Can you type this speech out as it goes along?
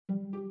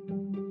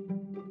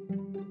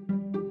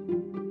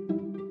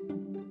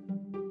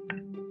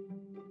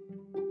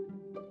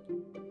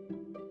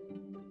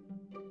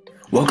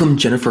Welcome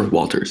Jennipher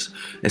Walters.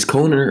 As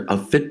co-owner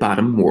of Fit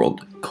Bottom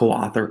World,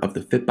 co-author of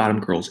the Fit Bottom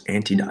Girls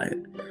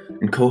Anti-Diet,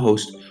 and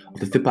co-host of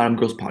the Fit Bottom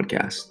Girls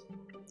podcast,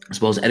 as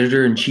well as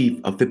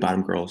editor-in-chief of Fit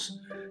Bottom Girls,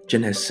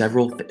 Jen has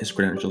several fitness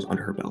credentials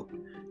under her belt.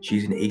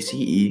 She's an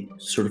ACE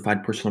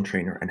certified personal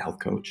trainer and health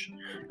coach,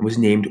 and was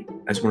named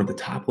as one of the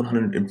top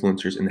 100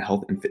 influencers in the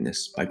health and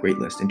fitness by Great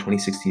List in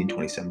 2016 and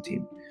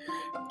 2017.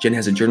 Jen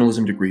has a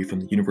journalism degree from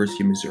the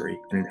University of Missouri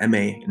and an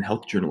MA in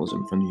health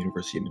journalism from the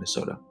University of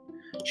Minnesota.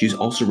 She's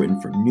also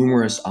written for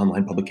numerous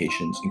online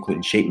publications,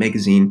 including Shape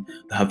Magazine,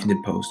 The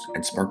Huffington Post,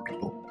 and Spark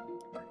People.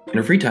 In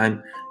her free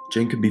time,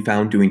 Jen can be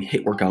found doing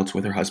HIIT workouts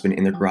with her husband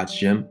in their garage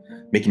gym,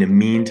 making a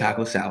mean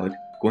taco salad,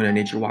 going on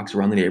nature walks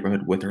around the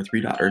neighborhood with her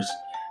 3 daughters,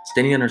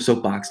 standing on her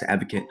soapbox to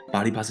advocate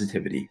body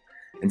positivity,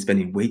 and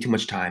spending way too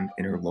much time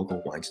in her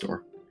local wine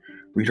store.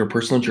 Read her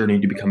personal journey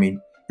to becoming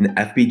an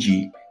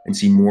FBG and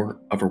see more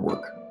of her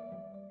work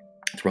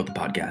throughout the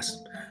podcast.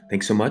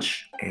 Thanks so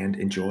much and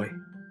enjoy.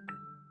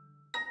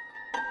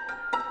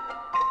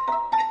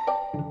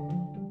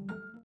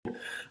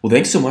 Well,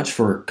 thanks so much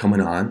for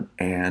coming on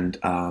and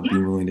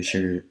being willing to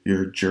share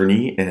your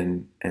journey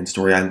and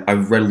story.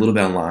 I've read a little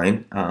bit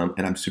online, and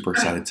I'm super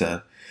excited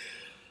to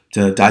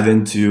dive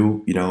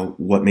into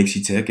what makes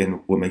you tick and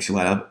what makes you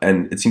light up.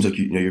 And it seems like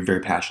you're very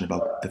passionate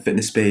about the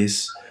fitness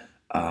space.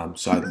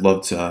 So I'd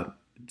love to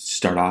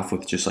start off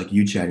with just like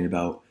you chatting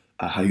about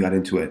how you got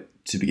into it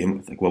to begin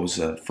with. Like, what was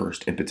the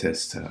first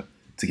impetus to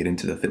get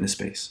into the fitness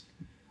space?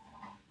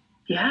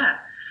 Yeah.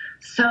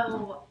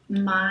 So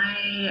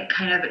my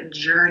kind of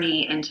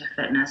journey into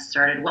fitness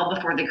started well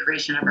before the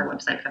creation of our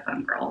website, Fit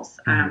Bottom Girls,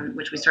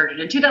 which we started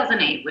in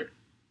 2008, which,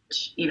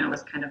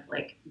 was kind of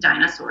like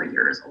dinosaur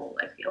years old,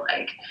 I feel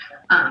like,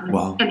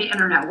 Wow. in the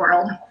internet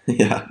world.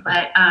 Yeah.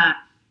 But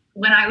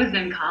when I was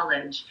in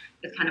college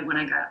is kind of when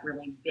I got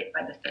really bit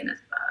by the fitness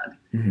bug.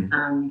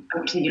 I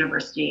went to the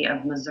University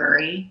of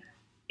Missouri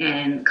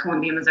in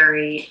Columbia,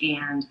 Missouri,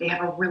 and they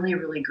have a really,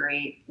 really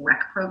great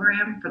rec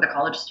program for the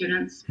college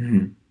students.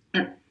 And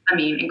I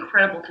mean,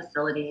 incredible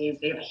facilities.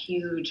 They have a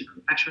huge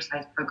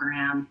exercise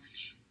program.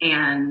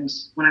 And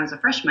when I was a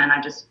freshman, I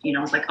just,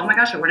 was like, oh my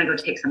gosh, I want to go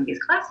take some of these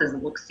classes.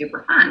 It looks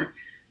super fun.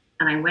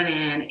 And I went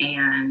in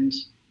and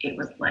it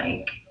was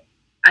like,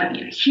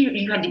 huge.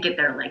 You had to get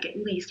there like at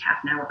least half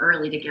an hour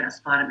early to get a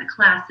spot in the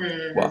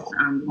classes. Wow.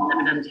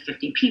 Limited to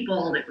 50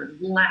 people. It was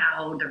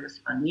loud. There was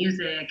fun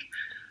music.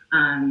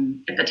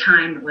 At the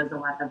time, it was a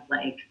lot of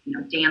like,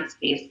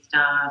 dance-based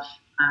stuff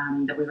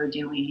that we were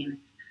doing.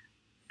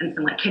 And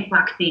some like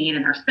kickboxing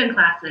and our spin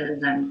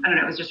classes. And I don't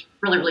know, it was just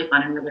really, really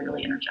fun and really,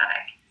 really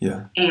energetic.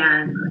 Yeah.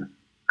 And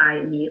I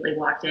immediately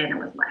walked in and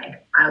was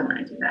like, I want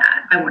to do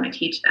that. I want to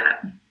teach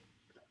that.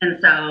 And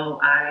so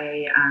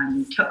I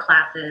took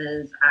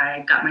classes.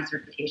 I got my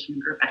certification in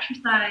group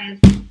exercise,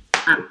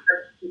 group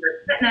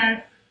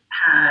fitness,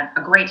 had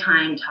a great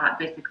time, taught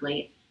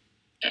basically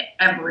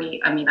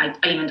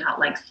I even taught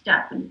like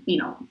step and,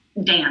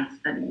 dance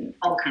and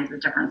all kinds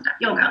of different stuff,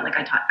 yoga, like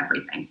I taught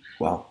everything.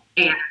 Wow.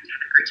 And had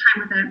a great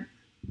time with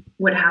it.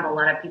 Would have a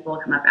lot of people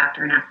come up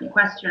after and ask me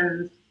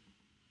questions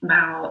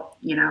about,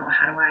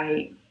 how do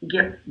I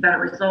get better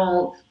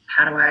results?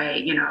 How do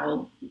I,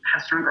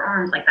 have stronger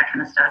arms, like that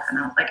kind of stuff. And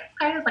I was like,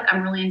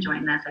 I'm really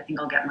enjoying this. I think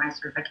I'll get my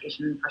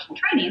certification in personal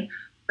training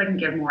so I can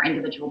give more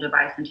individual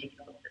advice and take it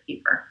a little bit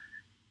deeper.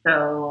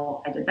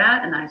 So I did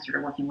that, and then I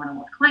started working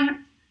one-on-one with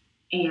clients,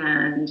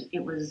 and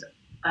it was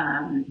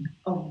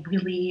a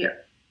really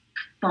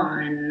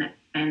fun,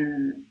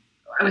 and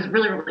I was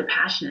really, really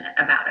passionate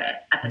about it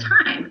at the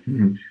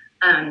time.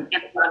 And I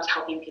loved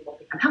helping people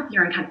become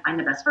healthier and kind of find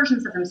the best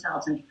versions of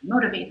themselves and get them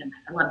motivated. And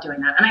I loved doing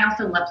that. And I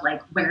also loved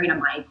like wearing a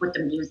mic with the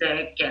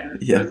music,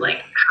 and it was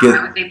like how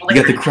I was able to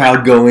get the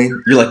crowd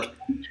going. You're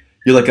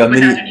like a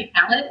mini any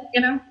talent,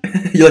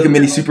 You're like a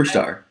mini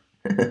superstar.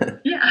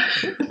 Yeah.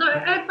 So I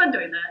had fun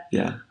doing that.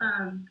 Yeah.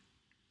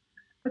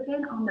 But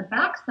then on the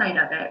backside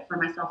of it, for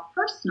myself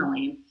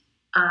personally,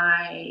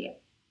 I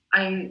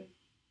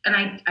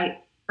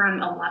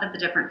from a lot of the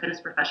different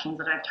fitness professionals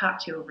that I've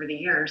talked to over the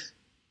years,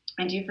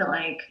 I do feel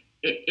like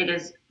it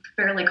is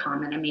fairly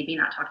common and maybe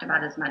not talked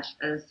about as much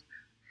as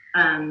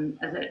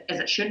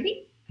it should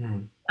be.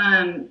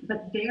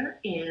 But there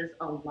is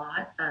a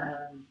lot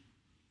of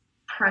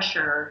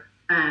pressure,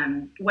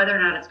 whether or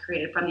not it's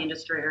created from the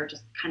industry or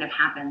just kind of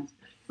happens,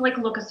 to like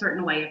look a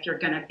certain way if you're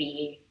going to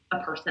be a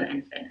person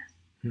in fitness.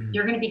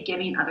 You're going to be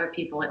giving other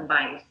people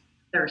advice.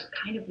 There's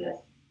kind of this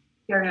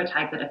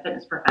stereotype that a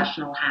fitness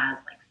professional has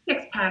like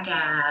six-pack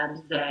abs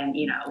and,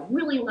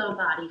 really low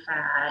body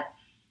fat.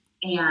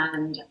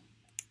 And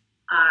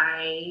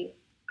I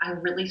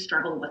really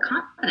struggled with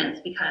confidence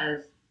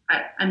because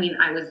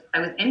I was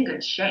in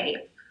good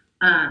shape.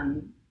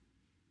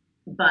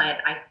 But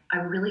I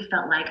really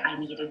felt like I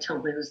needed to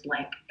lose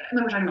we're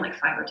talking about like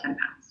 5 or 10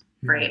 pounds,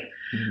 right?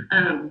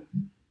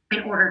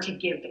 In order to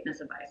give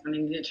fitness advice. I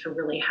needed to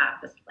really have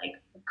this like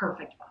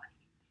perfect body.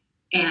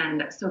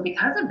 And so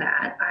because of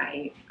that,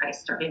 I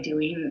started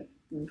doing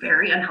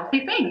very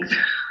unhealthy things.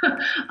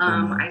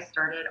 I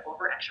started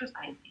over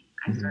exercising.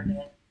 I started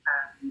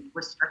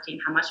restricting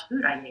how much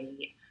food I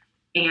ate.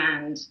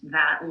 And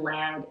that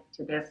led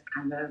to this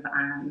kind of,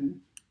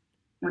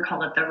 we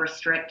call it the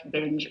restrict,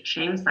 binge,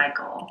 shame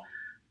cycle,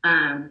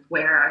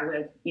 where I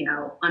would,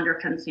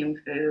 underconsume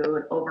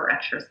food, over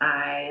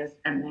exercise,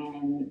 and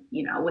then,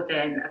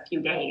 within a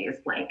few days,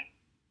 like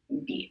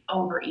be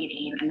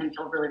overeating and then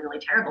feel really, really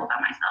terrible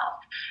about myself.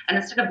 And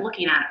instead of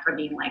looking at it for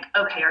being like,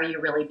 okay, are you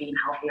really being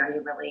healthy? Are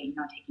you really,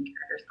 taking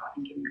care of yourself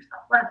and giving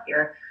yourself love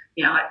here?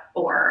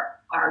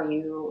 Or are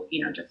you,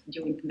 just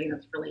doing something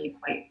that's really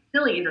quite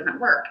silly and doesn't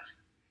work?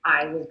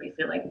 I was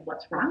basically like,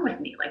 what's wrong with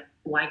me? Like,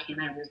 why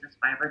can't I lose this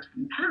 5 or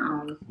 10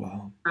 pounds?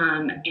 Wow.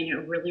 And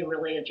it really,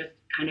 really just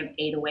kind of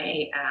ate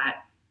away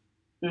at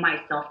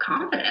my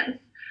self-confidence.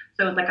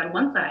 So it's like on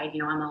one side,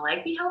 I'm all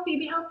like, be healthy,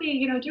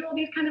 do all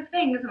these kind of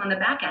things. And on the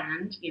back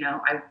end,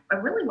 I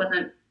really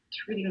wasn't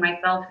treating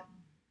myself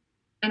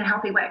in a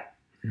healthy way.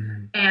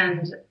 Mm-hmm.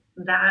 And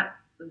that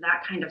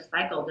kind of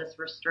cycle, this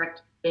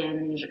restrict,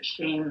 binge,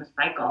 shame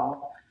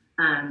cycle,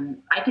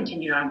 I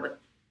continued on with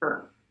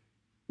for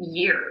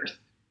years.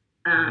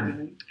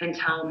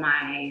 Until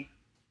my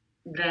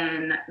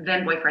then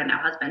boyfriend, now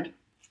husband,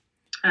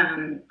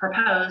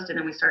 proposed, and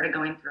then we started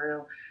going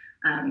through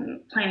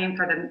planning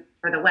for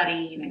the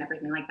wedding and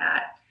everything like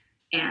that.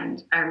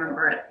 And I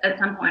remember at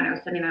some point I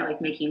was sitting there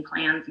like making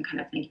plans and kind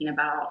of thinking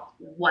about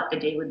what the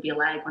day would be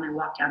like when I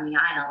walked down the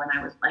aisle, and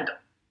I was like,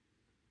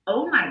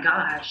 oh my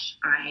gosh,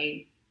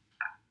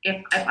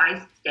 if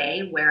I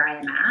stay where I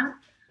am at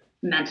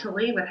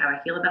mentally with how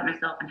I feel about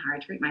myself and how I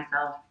treat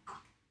myself.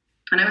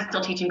 And I was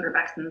still teaching group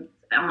excellence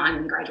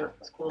in graduate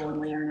school and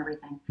later and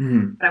everything.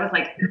 Mm-hmm. But I was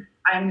like,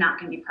 I'm not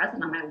going to be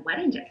present on my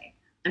wedding day.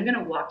 I'm going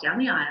to walk down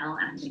the aisle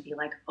and I'm going to be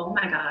like, oh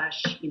my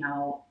gosh,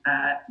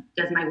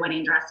 does my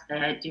wedding dress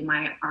fit? Do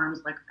my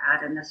arms look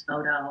fat in this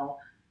photo?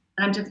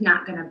 And I'm just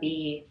not going to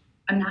be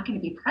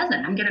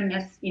present. I'm going to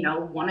miss,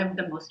 one of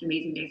the most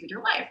amazing days of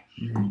your life.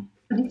 Mm-hmm.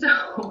 And so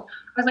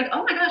I was like,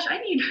 oh my gosh, I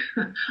need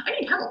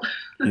help.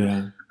 Yeah.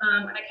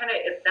 And I kind of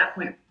at that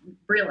point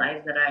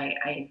realized that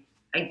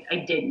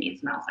I did need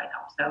some outside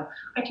help. So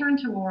I turned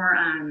to more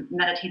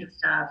meditative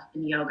stuff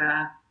and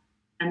yoga.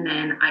 And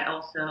then I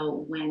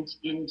also went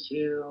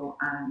into,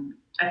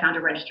 I found a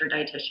registered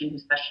dietitian who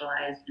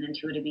specialized in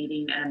intuitive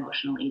eating and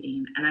emotional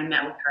eating. And I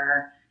met with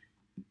her.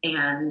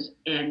 And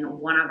in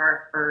one of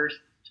our first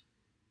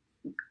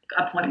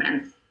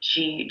appointments,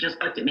 she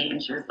just looked at me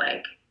and she was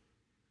like,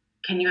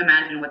 can you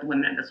imagine what the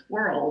women of this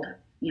world,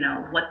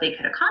 what they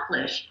could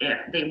accomplish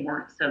if they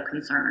weren't so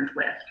concerned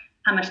with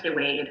how much they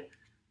weighed,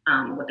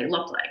 what they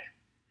looked like.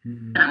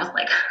 Mm-hmm. And I was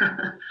like,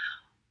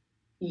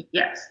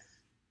 yes,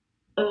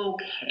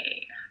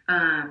 okay.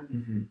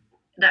 Mm-hmm.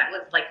 That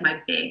was like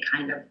my big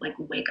kind of like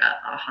wake up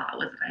aha,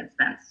 was that I had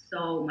spent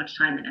so much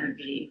time and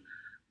energy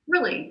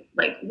really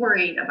like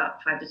worried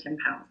about 5 to 10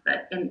 pounds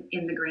that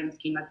in the grand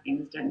scheme of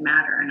things didn't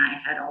matter. And I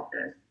had all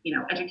this,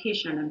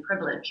 education and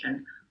privilege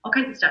and all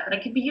kinds of stuff that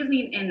I could be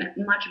using in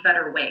much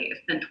better ways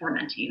than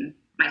tormenting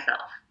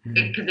myself,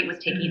 because it was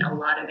taking a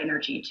lot of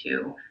energy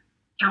to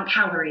count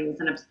calories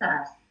and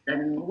obsess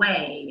and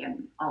weigh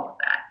and all of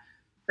that.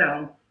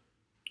 So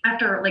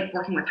after like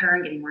working with her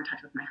and getting more in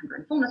touch with my hunger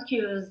and fullness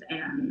cues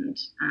and,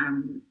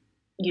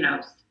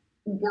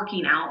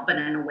 working out, but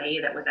in a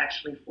way that was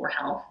actually for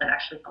health, that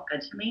actually felt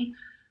good to me,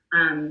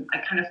 I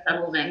kind of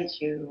settled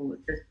into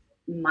this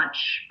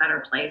much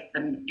better place.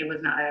 And it was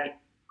not a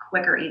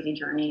quick or easy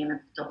journey, and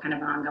it's still kind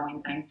of an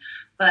ongoing thing,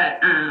 but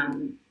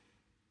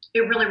it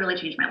really, really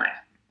changed my life.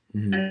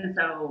 Mm-hmm. And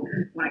so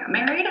when I got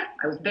married,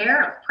 I was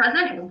there, I was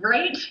present, it was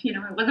great.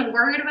 I wasn't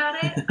worried about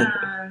it.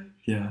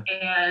 Yeah.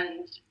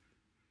 And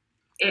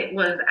it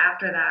was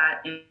after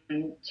that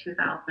in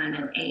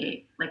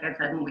 2008, like I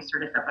said, when we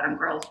started Fit Bottom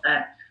Girls,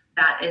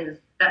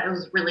 that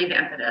was really the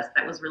impetus.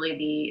 That was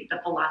really the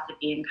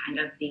philosophy and kind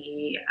of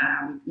the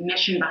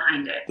mission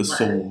behind it. The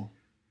soul.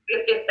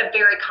 It's a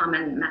very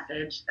common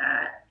message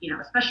that,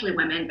 especially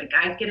women, but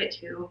guys get it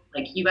too.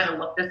 Like, you got to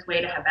look this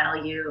way to have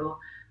value.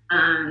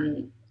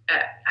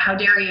 How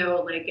dare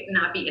you, like,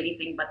 not be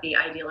anything but the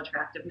ideal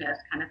attractiveness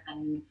kind of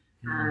thing.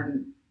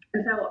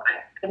 And so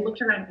I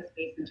looked around this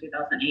space in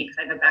 2008 because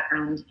I have a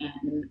background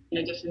in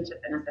addition to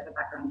fitness, I have a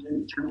background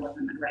in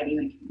journalism and writing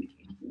and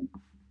communication,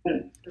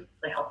 and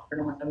specifically health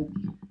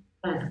journalism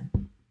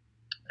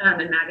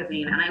and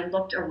magazine. And I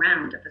looked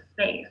around at the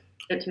space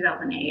in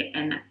 2008,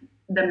 and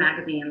the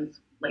magazines,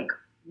 like,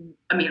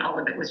 all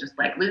of it was just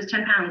like, lose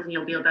 10 pounds and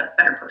you'll be a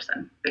better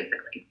person,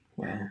 basically.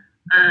 Wow.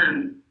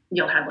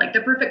 You'll have like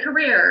the perfect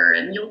career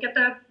and you'll get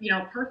the,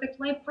 perfect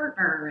life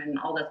partner and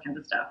all this kinds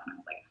of stuff. And I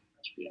was like,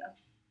 such BS.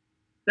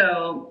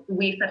 So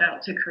we set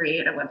out to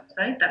create a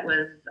website that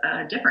was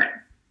different,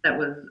 that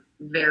was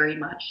very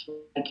much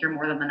like, you're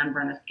more than the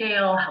number on the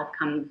scale. Health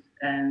comes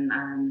in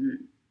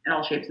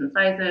all shapes and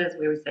sizes.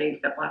 We always say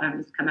fit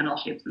bottoms come in all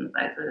shapes and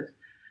sizes,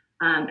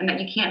 and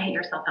that you can't hate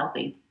yourself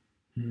healthy.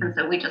 Mm-hmm. And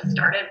so we just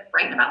started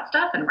writing about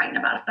stuff and writing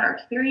about our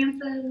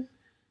experiences,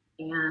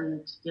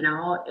 and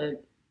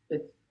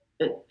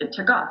it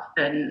took off.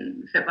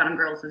 And Fit Bottom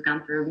Girls has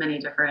gone through many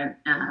different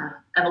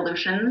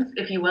evolutions,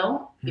 if you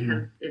will,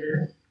 because it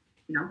is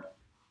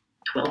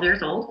 12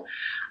 years old.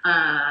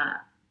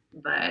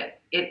 But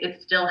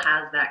it still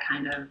has that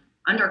kind of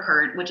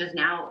undercurrent, which is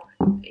now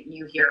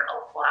you hear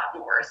a lot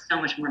more,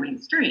 so much more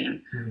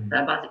mainstream.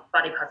 The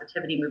body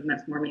positivity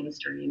movement's more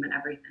mainstream and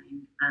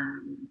everything.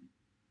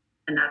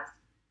 And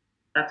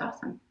that's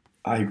awesome.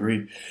 I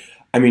agree.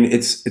 I mean,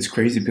 it's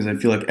crazy because I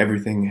feel like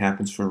everything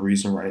happens for a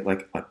reason, right?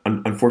 Like,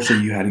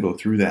 unfortunately, you had to go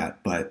through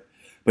that, but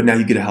now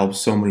you get to help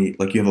so many.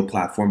 Like, you have a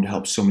platform to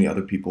help so many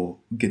other people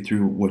get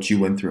through what you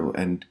went through,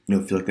 and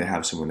feel like they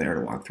have someone there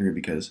to walk through.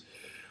 Because,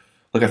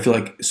 like, I feel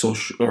like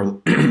social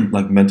or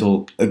like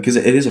mental, because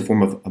it is a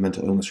form of a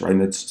mental illness, right?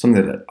 And it's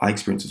something that I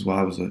experienced as well.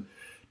 I was a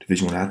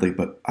Division I athlete,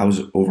 but I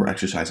was over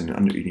exercising and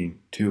under eating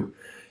too,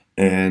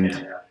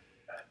 and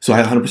so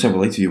I 100%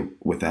 relate to you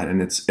with that.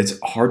 And it's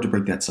hard to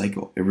break that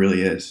cycle. It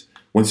really is.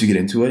 Once you get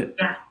into it,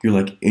 you're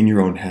like in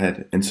your own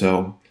head. And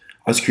so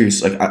I was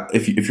curious, like,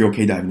 if you're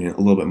okay diving in a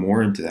little bit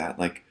more into that,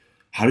 like,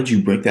 how did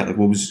you break that? Like,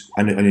 what was,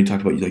 I know you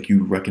talked about, like,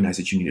 you recognized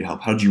that you needed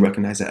help. How did you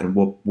recognize that? And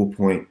what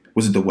point,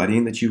 was it the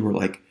wedding that you were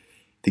like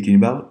thinking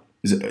about?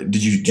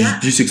 Did you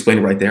just explain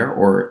it right there,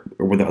 or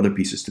were there other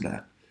pieces to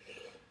that?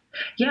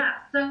 Yeah.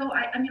 So,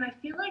 I mean, I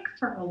feel like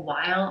for a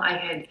while I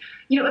had,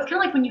 it's kind of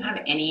like when you have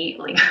any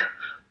like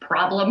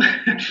problem,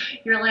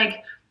 you're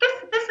like,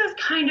 this is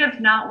kind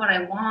of not what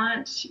I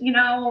want,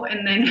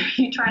 and then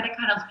you try to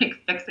kind of like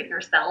fix it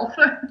yourself.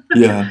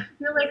 Yeah.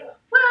 You're like,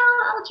 well,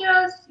 I'll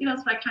just,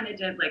 so I kind of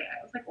did, like,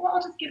 I was like, well,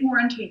 I'll just get more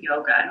into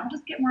yoga, and I'll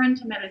just get more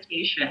into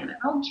meditation, and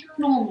I'll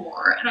journal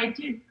more. And I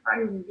did try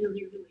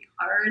really, really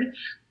hard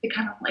to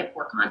kind of like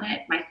work on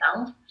it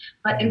myself,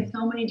 but in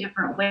so many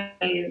different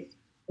ways.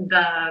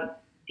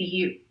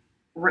 The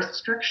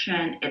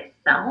restriction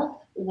itself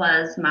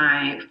was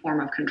my form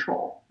of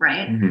control,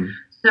 right?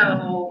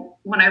 So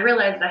when I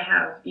realized I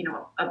have,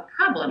 a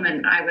problem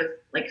and I was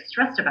like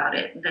stressed about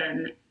it,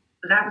 then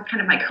that was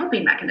kind of my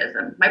coping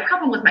mechanism. My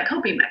problem was my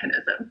coping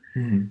mechanism.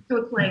 So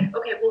it's like,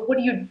 okay, well, what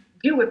do you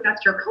do if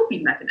that's your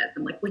coping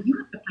mechanism? Like, well, you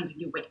have to find a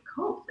new way to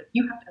cope. Like,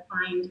 you have to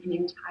find an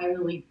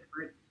entirely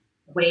different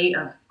way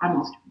of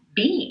almost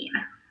being.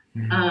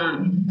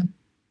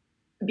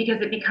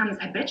 Because it becomes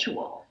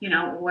habitual,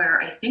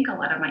 where I think a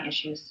lot of my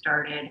issues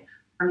started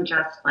from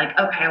just like,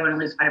 okay, I want to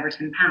lose 5 or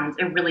 10 pounds.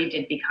 It really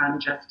did become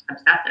just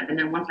obsessive. And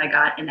then once I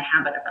got in the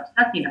habit of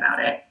obsessing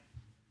about it,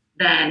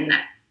 then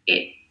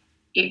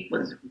it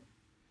was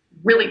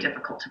really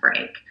difficult to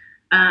break.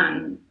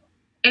 And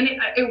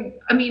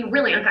I mean,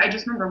 really, like, I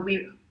just remember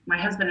my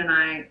husband and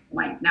I,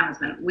 my now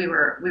husband, we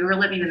were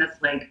living in this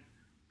like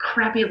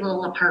crappy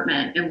little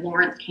apartment in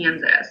Lawrence,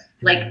 Kansas,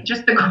 like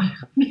just the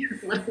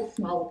little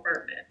small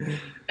apartment.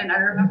 And I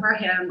remember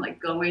him like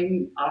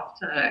going off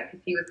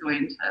because he was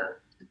going to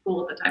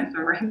school at the time. So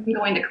I remember him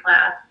going to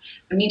class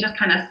and me just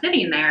kind of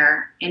sitting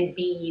there and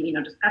being,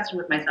 disgusted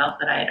with myself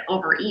that I had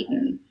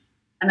overeaten.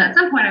 And at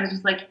some point I was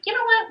just like, you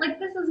know what? Like,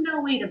 this is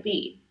no way to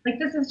be. Like,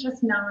 this is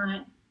just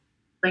not,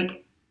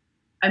 like,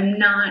 I'm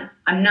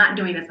not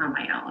doing this on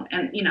my own.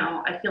 And,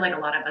 I feel like a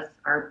lot of us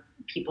are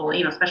people,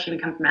 especially when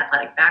we come from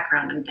athletic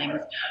background and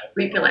things,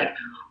 we feel like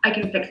I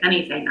can fix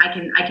anything. I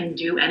can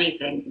do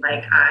anything.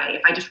 Like,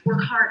 if I just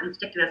work hard and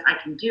stick to this, I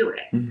can do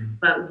it.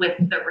 But with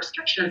the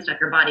restriction and stuff,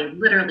 your body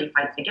literally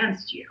fights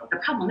against you. The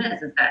problem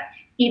is that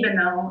even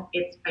though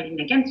it's fighting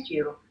against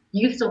you,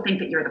 you still think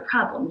that you're the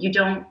problem. You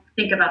don't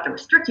think about the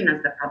restricting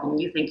as the problem.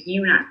 You think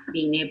you not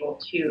being able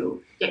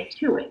to get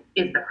to it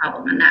is the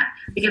problem, and that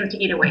begins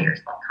to eat away your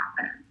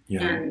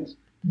self-confidence.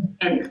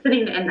 And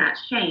sitting in that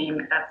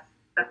shame, that's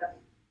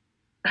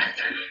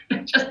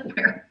just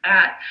where it's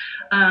at.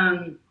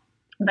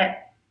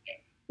 But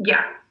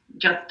yeah,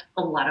 just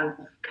a lot of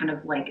kind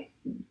of like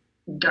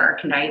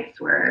dark nights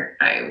where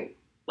I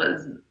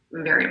was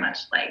very much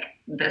like,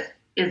 this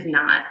is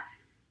not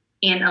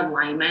in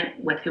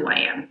alignment with who I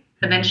am.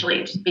 Eventually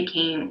it just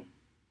became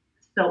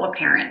so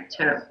apparent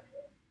to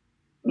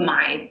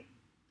my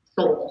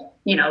soul,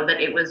 that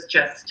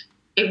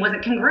it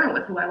wasn't congruent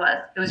with who I was.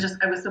 It was just,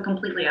 I was so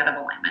completely out of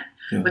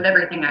alignment with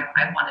everything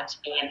I wanted to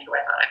be and who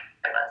I thought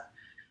I was.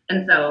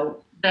 And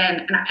so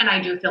then, and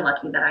I do feel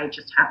lucky that I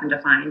just happened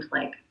to find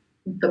like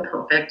the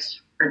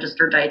perfect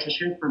registered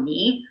dietitian for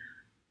me,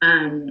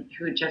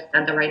 who just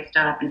said the right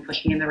stuff and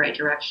pushed me in the right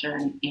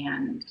direction.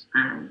 And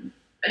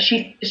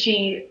she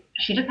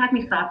just had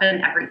me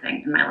soften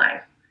everything in my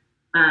life.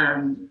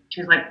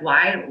 She was like,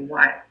 why?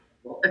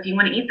 Well, if you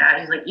want to eat that,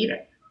 she's like, eat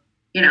it.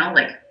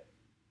 Like,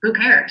 who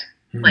cares?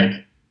 Like,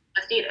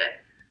 just eat it.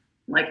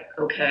 I'm like,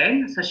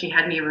 okay. So she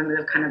had me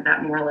remove kind of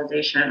that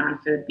moralization on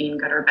food being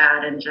good or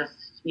bad, and just,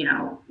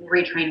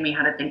 retrain me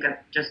how to think of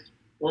just,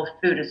 well,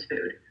 food is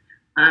food.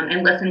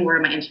 And listen more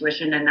to my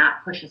intuition and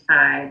not push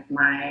aside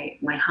my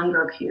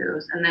hunger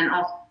cues. And then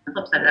also the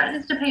flip side of that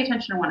is to pay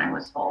attention to when I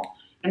was full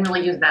and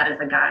really use that as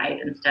a guide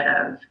instead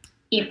of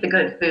eat the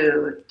good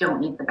food,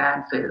 don't eat the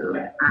bad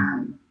food.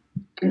 And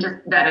just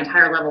that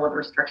entire level of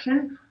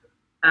restriction,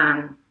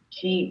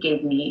 she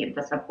gave me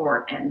the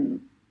support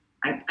and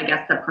I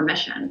guess the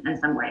permission in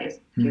some ways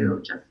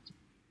to just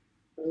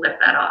lift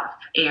that off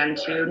and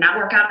to not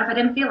work out if I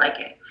didn't feel like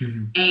it.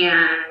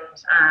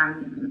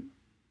 And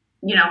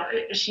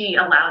she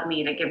allowed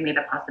me to give me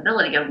the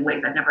possibility of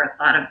ways I've never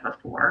thought of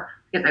before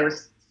because I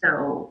was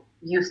so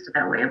used to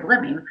that way of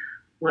living,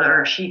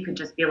 where she could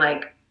just be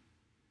like,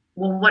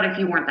 well, what if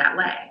you weren't that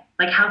way?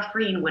 Like, how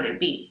freeing would it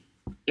be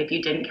if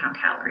you didn't count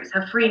calories?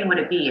 How freeing would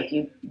it be if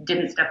you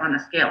didn't step on the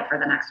scale for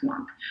the next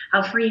month?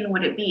 How freeing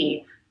would it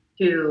be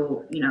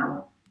to,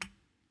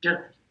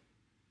 just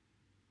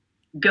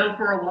go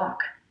for a walk,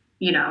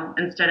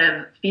 instead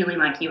of feeling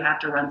like you have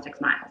to run 6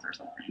 miles or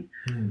something?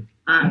 And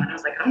I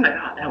was like, oh my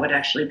God, that would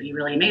actually be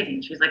really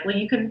amazing. She's like, well,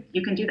 you can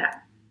do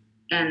that.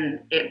 And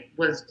it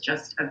was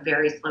just a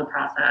very slow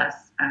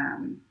process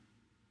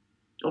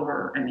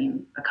over,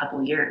 a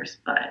couple years,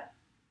 but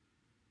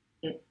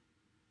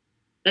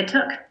it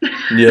took.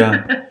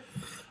 Yeah.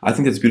 I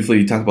think that's beautiful.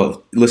 You talk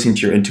about listening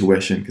to your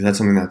intuition, because that's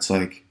something that's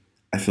like,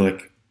 I feel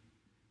like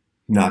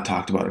not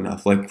talked about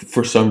enough. Like,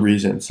 for some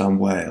reason, some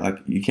way, like,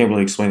 you can't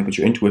really explain it, but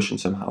your intuition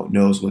somehow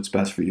knows what's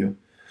best for you.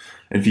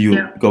 And if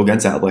you go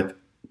against that, like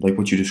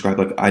what you described,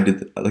 like I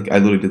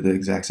literally did the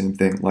exact same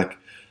thing. Like,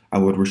 I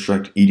would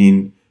restrict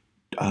eating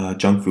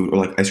junk food or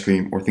like ice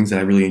cream or things that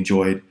I really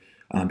enjoyed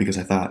because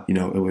I thought, it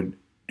would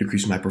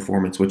decrease my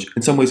performance, which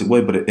in some ways it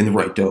would, but in the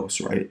right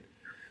dose, right?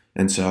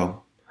 And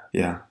so,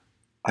 yeah,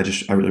 I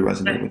really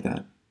resonate with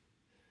that.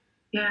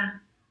 Yeah.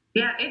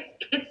 Yeah.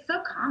 It's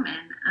so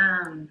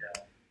common.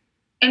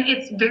 And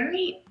it's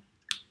very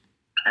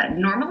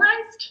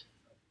normalized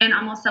and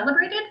almost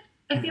celebrated,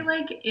 I feel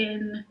like,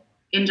 in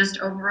just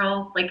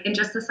overall, like, in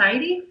just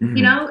society.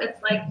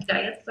 It's like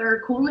diets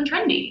are cool and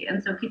trendy,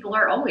 and so people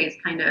are always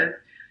kind of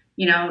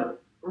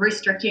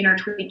restricting or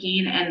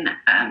tweaking. And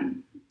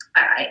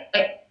I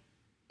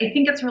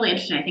think it's really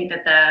interesting. I think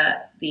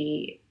that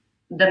the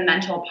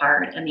mental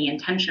part and the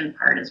intention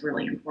part is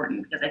really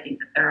important, because I think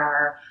that there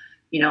are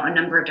a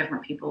number of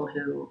different people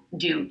who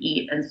do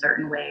eat in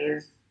certain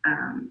ways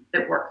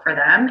that work for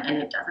them and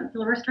it doesn't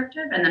feel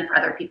restrictive. And then for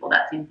other people,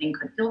 that same thing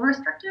could feel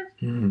restrictive.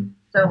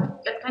 So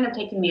it's kind of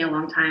taken me a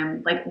long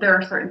time. Like, there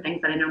are certain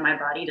things that I know my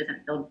body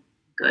doesn't feel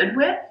good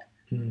with.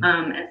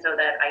 And so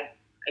that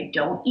I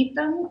don't eat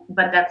them,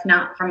 but that's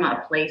not from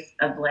a place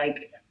of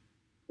like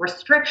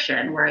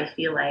restriction where I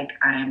feel like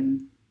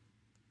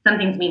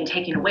something's being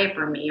taken away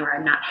from me or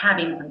I'm not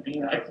having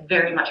something. It's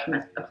very much from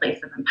a place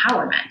of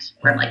empowerment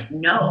where I'm like,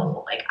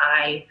 no, like,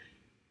 I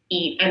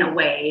eat in a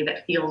way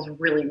that feels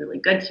really, really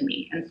good to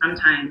me. And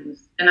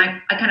sometimes, and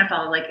I kind of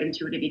follow like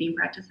intuitive eating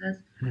practices.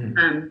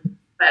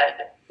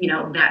 But,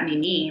 that may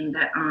mean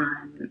that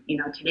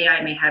today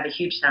I may have a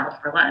huge salad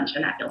for lunch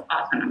and that feels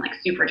awesome. I'm like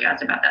super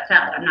jazzed about that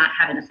salad. I'm not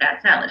having a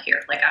sad salad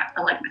here. Like,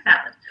 I like my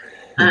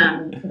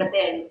salad. But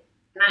then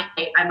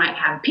I might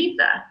have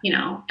pizza,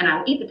 and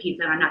I'll eat the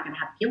pizza and I'm not going to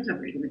have guilt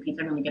over eating the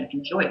pizza. I'm really going to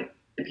enjoy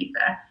the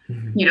pizza,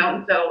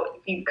 and so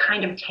if you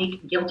kind of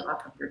take guilt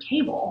off of your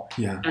table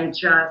and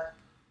just,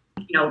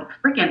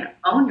 freaking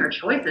own your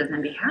choices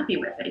and be happy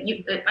with it.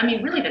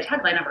 Really the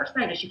tagline of our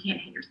site is you can't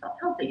hate yourself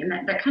healthy. And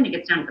that kind of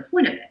gets down to the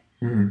point of it.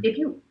 If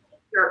your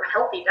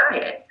healthy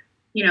diet,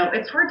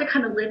 it's hard to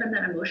kind of live in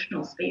that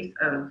emotional space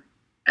of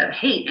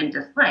hate and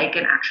dislike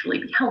and actually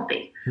be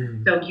healthy.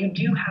 So you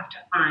do have to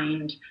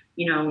find,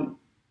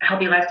 a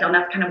healthy lifestyle. And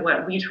that's kind of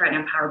what we try to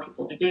empower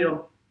people to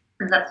do,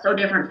 because that's so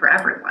different for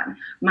everyone.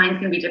 Mine's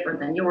going to be different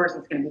than yours.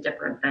 It's going to be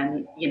different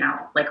than,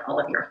 like all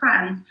of your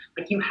friends.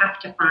 Like, you have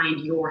to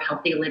find your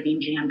healthy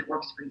living jam that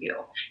works for you.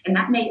 And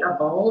that may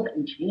evolve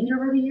and change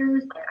over the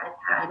years. Like, I've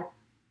had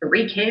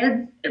 3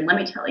 kids, and let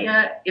me tell you,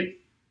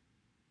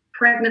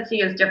 pregnancy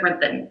is different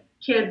than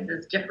kids,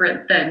 is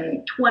different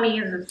than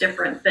 20s, is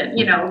different than,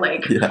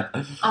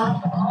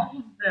 all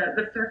of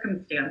the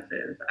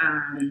circumstances.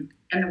 And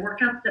the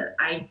workouts that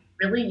I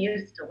really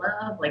used to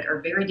love, like,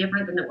 are very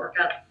different than the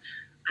workouts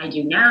I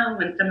do now.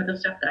 And some of the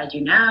stuff that I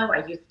do now,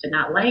 I used to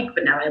not like,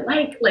 but now I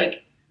like.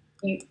 Like,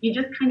 you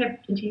just kind of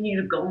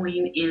continue to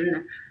going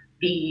in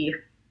the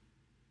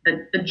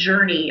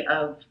journey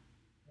of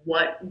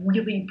what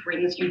really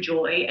brings you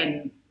joy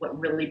and what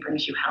really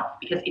brings you health.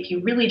 Because if you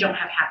really don't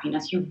have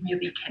happiness, you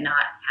really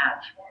cannot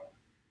have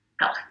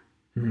health.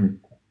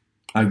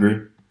 I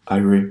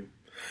agree.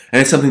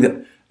 And it's something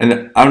that,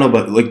 and I don't know,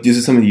 but like, is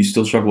it something you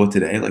still struggle with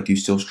today? Like, do you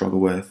still struggle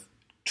with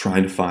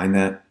trying to find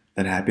that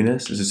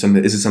happiness? Is it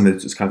something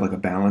that's just kind of like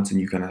a balance and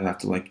you kind of have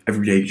to, like,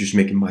 every day you're just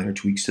making minor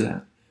tweaks to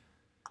that?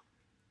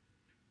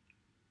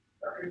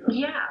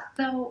 Yeah.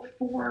 So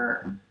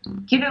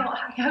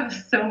I have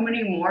so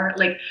many more,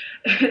 like,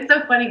 it's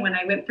so funny when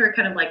I went through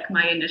kind of like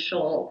my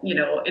initial,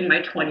 in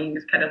my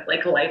 20s, kind of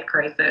like life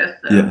crisis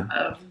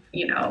of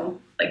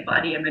like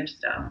body image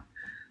stuff.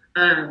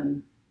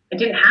 I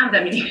didn't have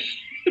that many,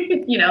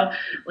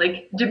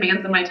 like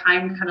demands of my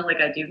time, kind of like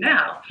I do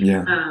now.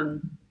 Yeah.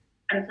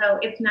 And so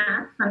it's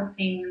not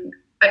something,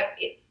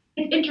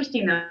 it's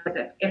interesting though,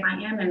 if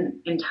I am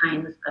in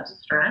times of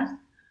stress,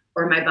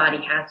 or my body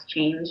has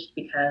changed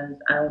because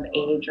of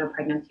age or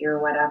pregnancy or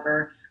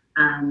whatever,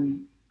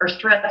 or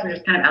stress or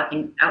just kind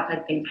of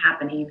outside things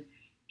happening,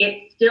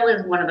 it still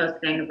is one of those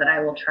things that I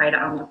will try to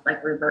almost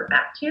like revert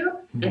back to.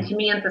 Mm-hmm. And to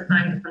me, it's a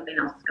sign that something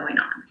else is going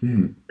on.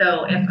 Mm-hmm.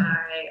 So if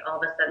I all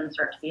of a sudden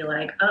start to be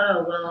like,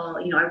 oh, well,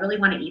 I really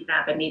want to eat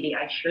that, but maybe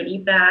I should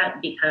eat that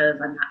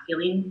because I'm not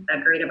feeling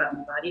that great about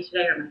my body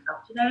today or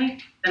myself today,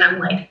 then I'm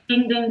like,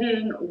 ding, ding,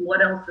 ding,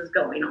 what else is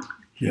going on?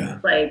 Yeah.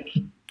 Like,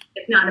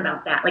 it's not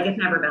about that. Like, it's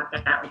never about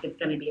that. Like, it's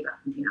going to be about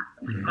something else.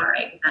 I'm like, all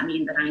right, does that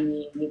mean that I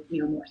need,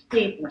 more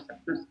sleep, more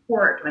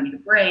support? Do I need a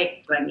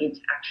break? Do I need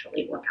to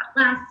actually work out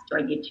less? Do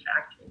I need to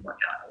actually work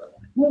out a little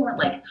bit more?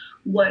 Like,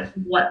 what's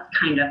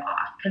kind of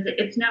off? Because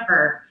it's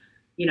never,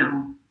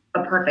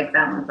 a perfect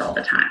balance all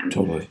the time.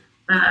 Totally.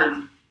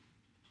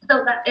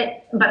 So that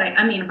it, but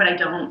I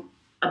don't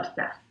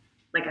obsess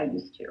like I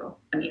used to.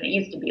 I mean, it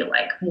used to be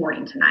like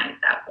morning to night.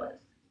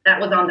 That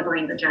was on the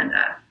brain's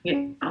agenda,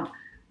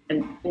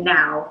 And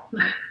now,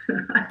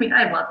 I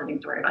have lots of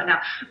things to worry about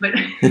now, but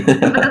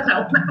that's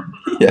not.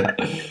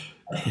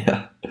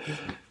 Yeah.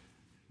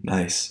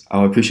 Nice.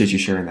 Oh, I appreciate you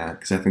sharing that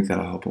because I think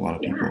that'll help a lot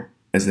of people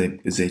as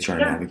they try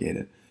to navigate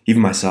it.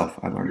 Even myself,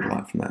 I learned a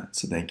lot from that.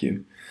 So thank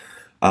you.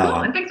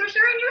 And thanks for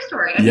sharing your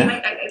story. I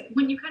mean,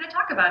 when you kind of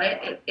talk about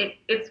it,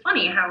 it's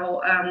funny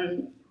how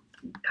kind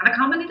of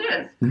common it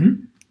is.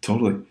 Mm-hmm.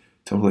 Totally.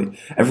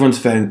 Everyone's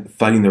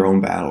fighting their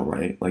own battle,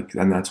 right? Like,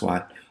 and that's why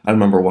I don't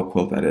remember what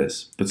quote that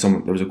is, but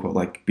there was a quote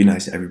like, "Be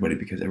nice to everybody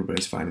because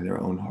everybody's fighting their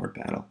own hard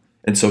battle."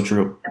 And so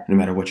true. No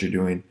matter what you're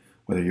doing,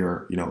 whether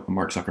you're a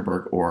Mark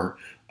Zuckerberg or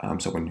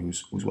someone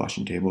who's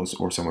washing tables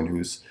or someone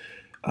who's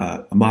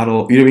a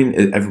model, you know what I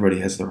mean?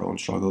 Everybody has their own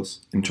struggles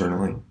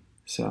internally.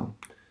 So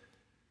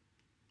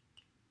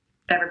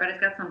everybody's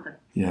got something.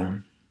 Yeah.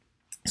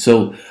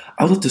 So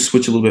I would like to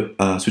switch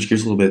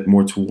gears a little bit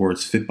more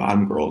towards Fit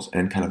Bottom Girls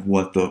and kind of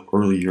what the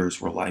early years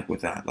were like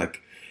with that.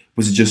 Like,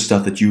 was it just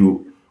stuff that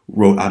you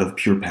wrote out of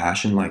pure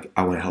passion? Like,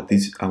 I want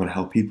to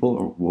help people,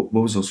 or what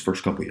was those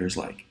first couple of years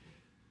like?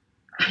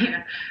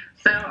 Yeah.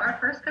 So our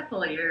first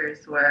couple of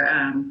years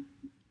were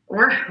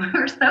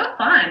so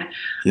fun.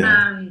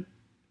 Yeah.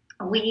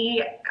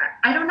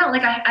 I don't know,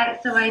 like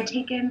so I had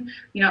taken,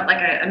 like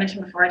I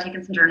mentioned before, I'd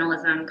taken some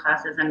journalism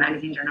classes and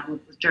magazine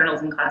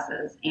journalism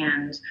classes,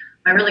 and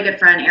my really good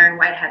friend Erin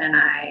Whitehead and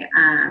I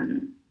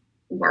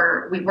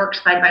we worked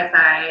side by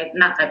side,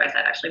 not side by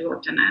side actually, we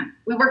worked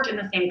in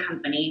the same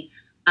company,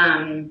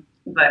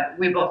 but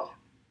we both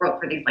wrote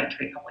for these like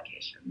trade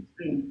publications,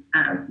 and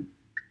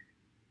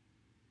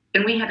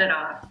we headed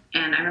off,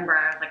 and I remember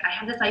I was like, I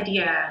had this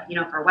idea,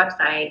 for a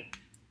website.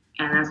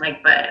 And I was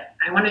like, but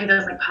I want to do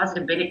this like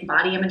positive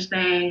body image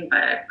thing,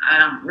 but I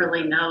don't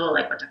really know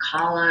like what to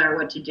call it or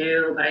what to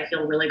do, but I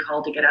feel really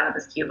called to get out of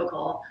this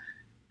cubicle.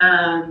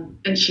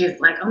 And she's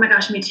like, oh my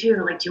gosh, me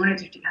too. Like, do you want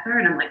to do it together?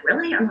 And I'm like,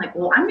 really? I'm like,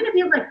 well, I'm going to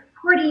be like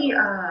pretty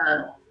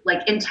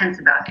like intense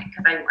about it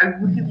because I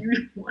really,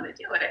 really want to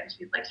do it. And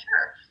she's like,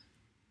 sure.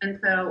 And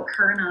so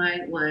her and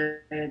I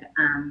we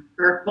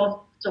were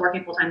both still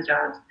working full-time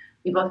jobs.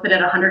 We both put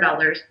in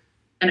 $100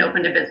 and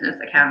opened a business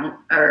account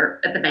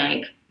at the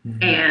bank.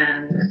 Mm-hmm.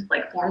 And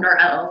like formed our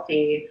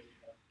LLC,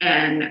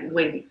 and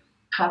would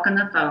talk on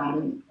the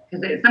phone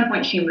because at some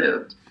point she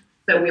moved,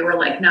 so we were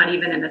like not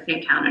even in the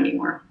same town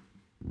anymore.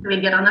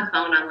 We'd get on the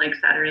phone on like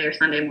Saturday or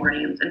Sunday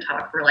mornings and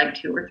talk for like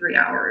 2 or 3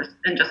 hours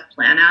and just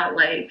plan out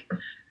like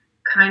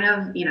kind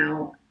of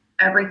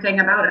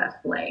everything about us.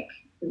 Like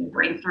we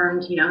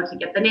brainstormed to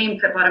get the name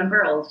Fit Bottom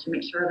Girls to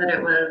make sure that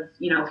it was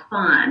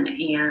fun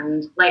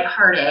and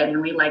lighthearted,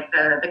 and we like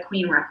the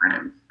Queen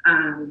reference.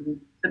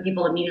 So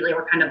people immediately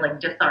were kind of like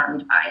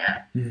disarmed by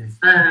it.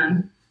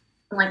 Mm.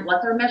 Like,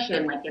 what's our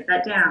mission? Like, get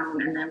that down.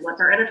 And then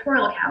what's our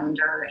editorial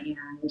calendar?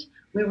 And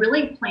we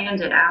really planned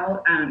it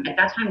out. At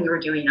that time, we were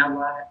doing a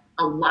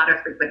lot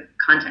of frequent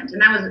content,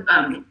 and that was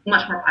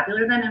much more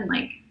popular than in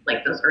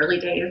like those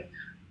early days.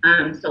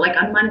 So like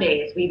on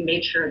Mondays, we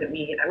made sure that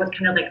that was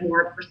kind of like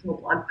more personal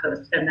blog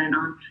posts, and then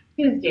on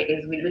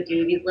Tuesdays we would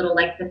do these little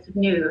like bits of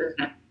news,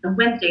 and on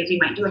Wednesdays we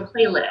might do a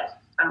playlist.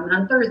 And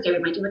on Thursday, we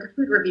might do like a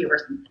food review or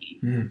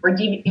something, or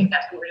DVD.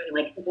 That's when we were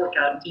doing like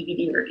workout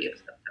DVD reviews.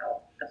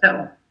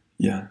 So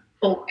yeah.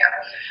 Oh, yeah.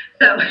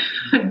 So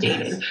I'm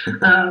dated.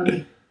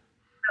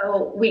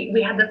 So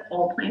we had this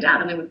all planned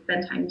out, and we would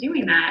spend time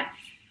doing that.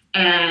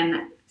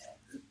 And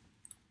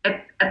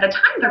at the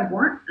time, there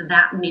weren't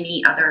that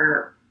many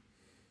other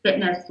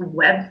fitness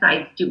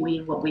websites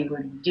doing what we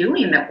were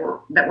doing that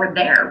were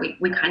there.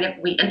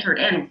 We entered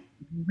in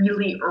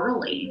really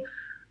early.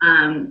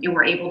 And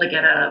we're able to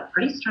get a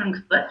pretty strong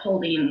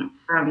footholding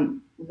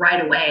from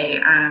right away.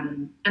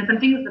 And some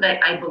things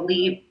that I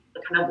believe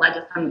that kind of led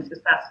to some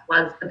success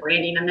was the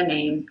branding and the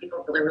name.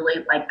 People really,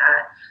 really like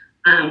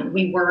that.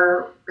 We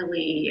were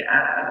really,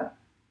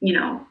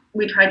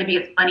 we tried to be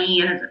as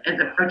funny and as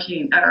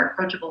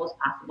approachable as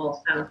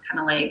possible. So it's kind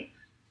of like,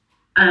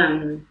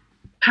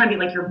 kind of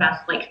be like your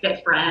best like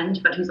fit friend,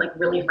 but who's like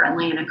really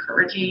friendly and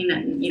encouraging,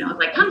 and it's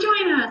like, come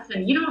join us,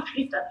 and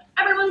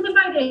everyone's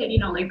invited,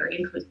 like very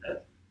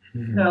inclusive.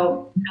 Mm-hmm.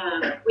 So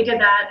we did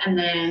that, and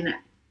then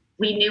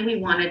we knew we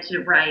wanted to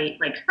write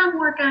like some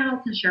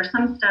workouts and share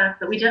some stuff,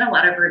 but we did a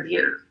lot of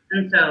reviews.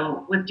 And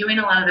so with doing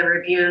a lot of the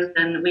reviews,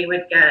 then we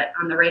would get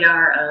on the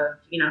radar of,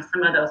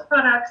 some of those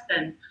products.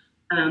 And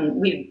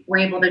we were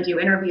able to do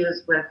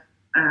interviews with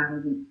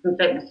some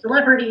fitness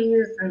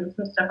celebrities and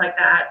some stuff like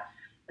that.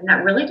 And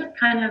that really just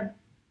kind of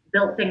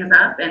built things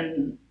up.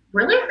 And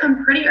really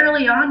from pretty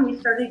early on, we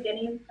started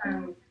getting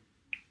some...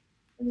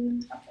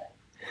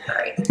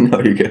 Sorry.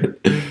 No, you're good.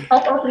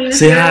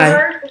 Say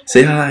hi.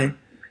 Say hi.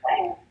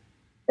 Hi.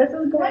 This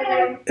is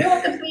Gordon. You're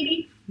welcome,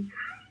 sweetie.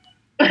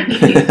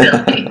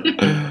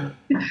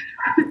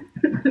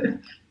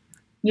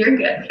 You're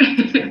good.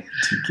 Thank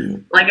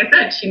you. Like I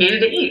said, she needed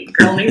to eat.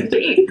 Girl needs to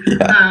eat.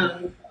 Yeah.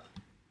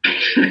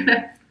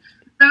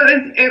 So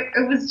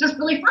it was just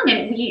really fun,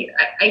 and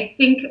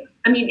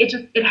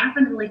it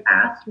happened really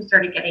fast. We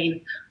started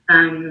getting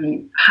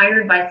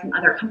hired by some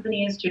other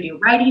companies to do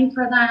writing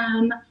for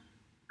them.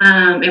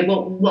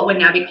 What would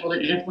now be called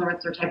an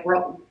influencer type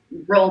role,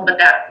 but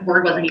that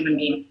word wasn't even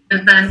being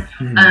used then.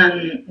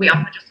 We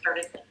also just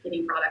started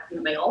getting products in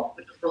the mail,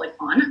 which was really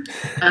fun.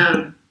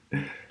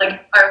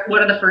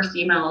 One of the first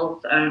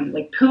emails,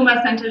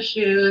 Puma sent us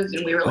shoes,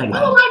 and we were like,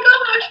 oh my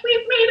gosh,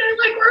 we've made it!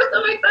 Like, we're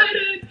so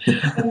excited!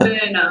 And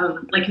then,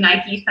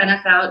 Nike sent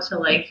us out to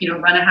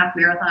run a half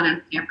marathon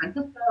in San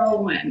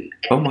Francisco, and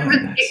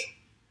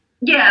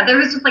there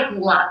was just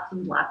lots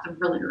and lots of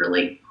really,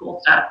 really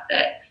cool stuff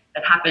that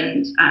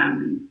happened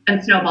and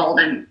snowballed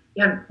and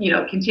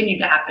continued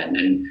to happen,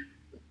 and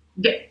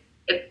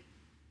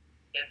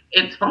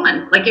it's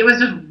fun. It was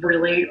just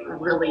really,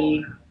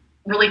 really,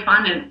 really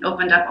fun, and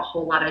opened up a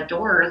whole lot of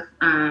doors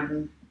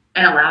and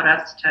allowed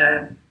us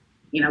to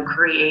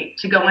create,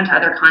 to go into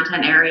other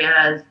content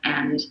areas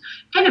and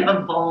kind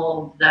of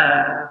evolve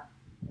the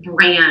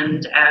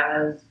brand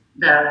as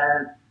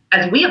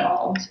we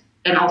evolved,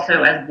 and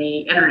also as the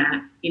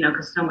internet,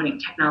 because so many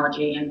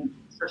technology and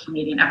social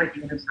media and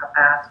everything moves so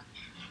fast.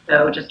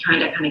 So just trying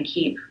to kind of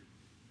keep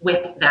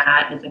with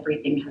that as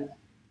everything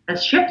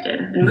has shifted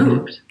and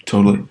moved.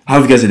 Totally. How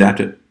have you guys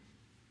adapted?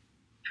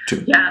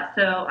 Yeah,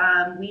 so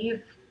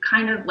we've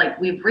kind of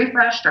we've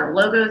refreshed our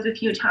logos a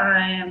few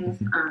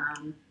times.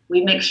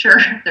 We make sure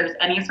if there's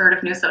any sort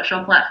of new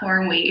social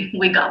platform,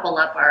 we gobble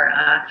up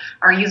our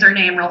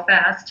username real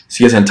fast.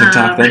 So you guys on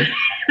TikTok then?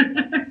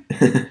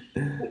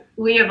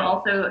 We have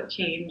also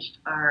changed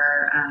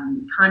our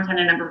content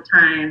a number of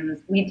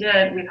times. We've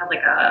had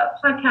a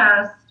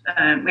podcast.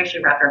 We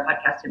actually wrapped our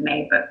podcast in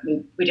May, but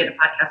we did a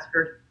podcast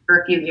for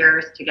a few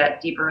years to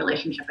get deeper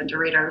relationship into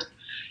readers.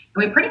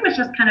 And we pretty much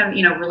just kind of,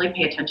 really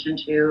pay attention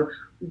to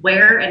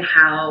where and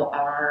how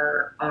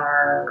are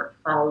our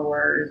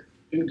followers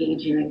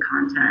engaging in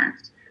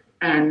content.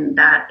 And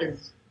that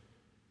is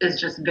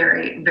just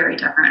very, very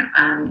different.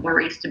 Where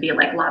we used to be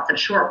lots of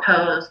short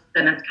posts,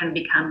 then it's kind of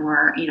become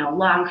more,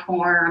 long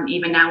form.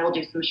 Even now we'll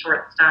do some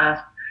short stuff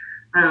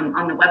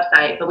on the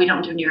website, but we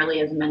don't do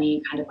nearly as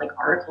many kind of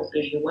articles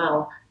as you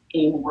will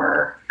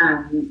anymore.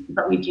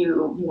 But we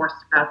do more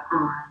stuff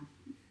on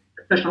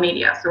social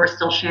media. So we're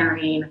still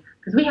sharing,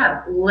 because we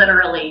have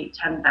literally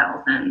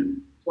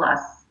 10,000 plus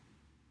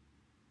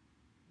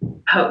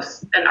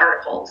posts and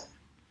articles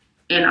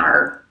in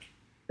our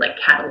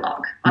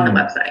catalog on the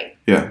website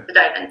to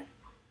dive in.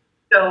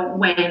 So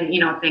when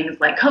things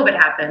like COVID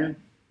happen,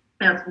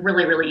 it's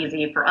really, really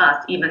easy for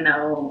us, even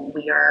though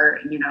we are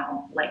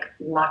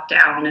locked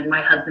down, and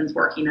my husband's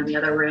working in the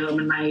other room,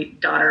 and my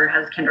daughter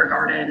has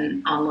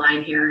kindergarten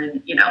online here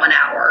in an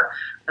hour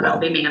that I'll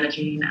be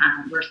managing.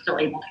 We're still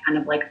able to kind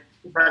of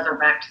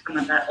resurrect some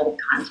of that old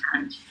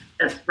content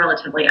that's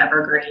relatively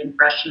evergreen,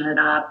 freshen it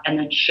up, and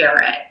then share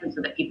it. And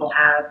so that people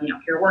have,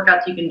 here are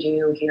workouts you can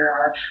do, here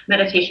are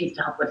meditations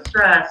to help with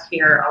stress,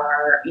 here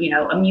are,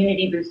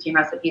 immunity boosting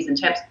recipes and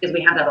tips, because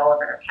we have that all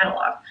over our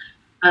catalog.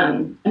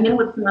 And then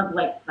with some of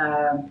the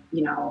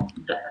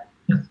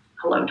just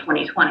hello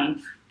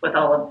 2020, with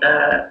all of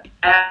the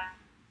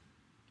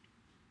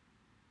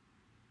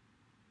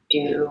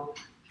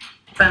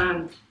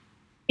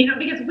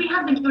because we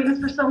have been doing this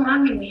for so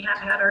long, and we have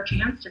had our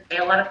chance to say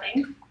a lot of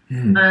things.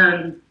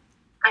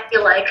 I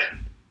feel like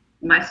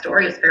my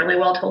story is fairly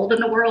well told in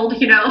the world, for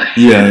someone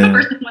who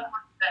wants to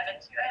dive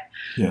into it.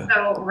 Yeah.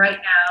 So right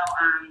now,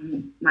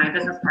 my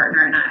business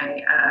partner and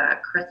I,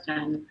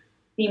 Kristen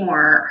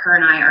Seymour, her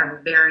and I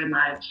are very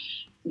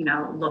much,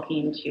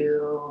 looking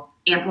to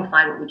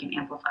amplify what we can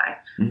amplify.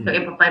 So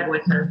amplify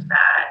voices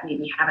that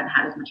maybe haven't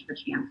had as much of a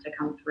chance to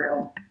come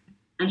through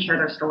and share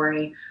their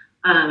story.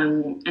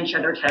 And share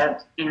their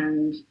tips,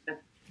 and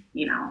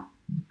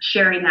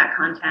sharing that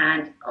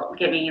content,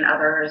 giving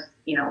others,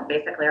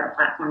 basically our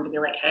platform to be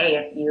like, hey,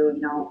 if you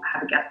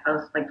have a guest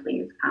post,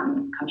 please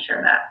come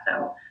share that.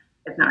 So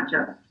it's not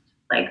just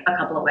a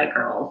couple of white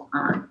girls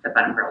on Fit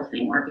Bottom Girls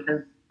anymore,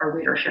 because our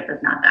readership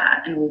is not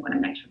that, and we want to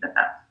make sure that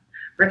that's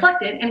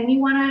reflected. And we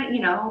want to,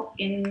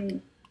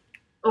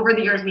 over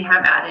the years we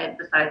have added,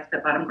 besides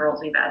Fit Bottom Girls,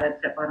 we've added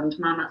Fit Bottomed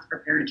Mamas for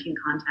parenting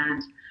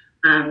content.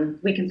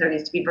 We consider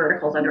these to be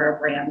verticals under our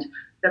brand.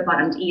 Fit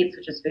Bottomed Eats,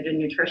 which is food and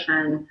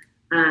nutrition.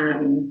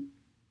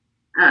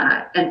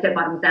 and Fit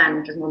Bottom Zen,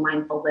 which is more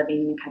mindful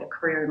living and kind of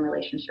career and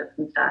relationships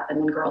and stuff. And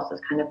then Girls is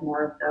kind of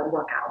more of the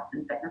workouts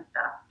and fitness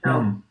stuff.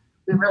 So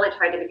we really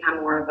tried to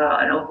become more of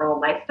an overall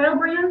lifestyle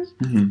brand,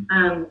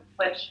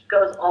 which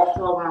goes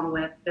also along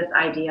with this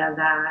idea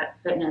that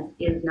fitness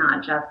is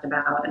not just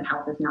about, and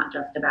health is not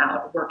just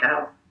about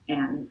workout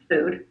and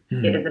food.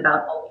 It is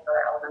about all the other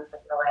elements of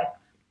your life.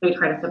 We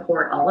try to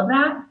support all of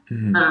that.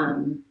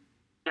 And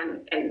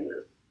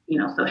you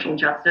know, social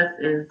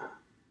justice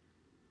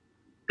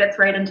fits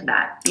right into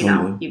that. You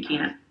know, you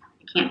can't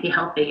be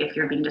healthy if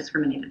you're being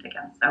discriminated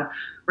against. So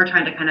we're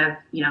trying to kind of,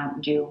 you know,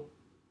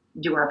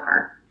 do our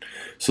part.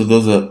 So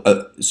those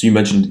so you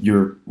mentioned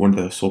one of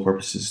the sole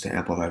purposes is to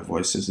amplify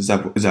voices. Is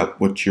that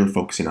what you're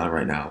focusing on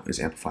right now? Is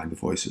amplifying the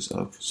voices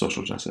of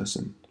social justice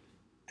and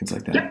things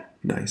like that? Yep.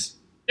 Nice.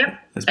 Yep.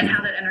 And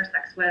how that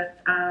intersects with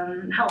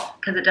health,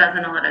 because it does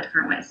in a lot of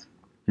different ways.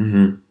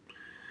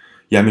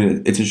 Yeah, I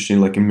mean, it's interesting.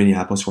 Like in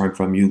Minneapolis, where I'm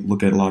from, you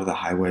look at a lot of the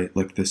highway.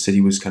 Like the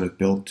city was kind of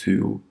built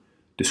to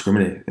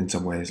discriminate in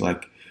some ways.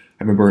 Like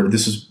I remember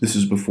this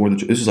was before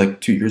this was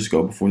like 2 years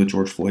ago, before the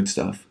George Floyd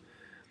stuff,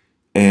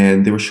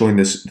 and they were showing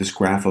this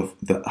graph of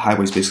the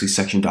highways basically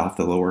sectioned off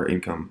the lower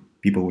income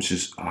people, which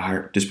is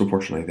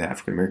disproportionately the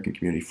African American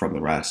community from the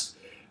rest,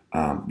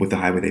 with the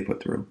highway they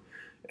put through,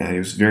 and it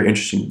was very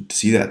interesting to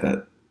see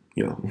that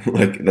you know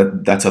like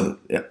that's how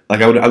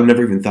like I would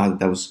never even thought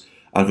that was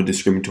out of a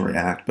discriminatory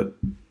act, but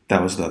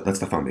that's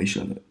the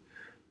foundation of it.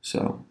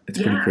 So it's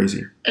pretty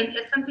crazy.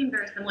 It's something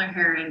very similar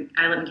here.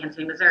 I live in Kansas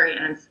City, Missouri,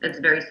 and it's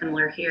very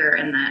similar here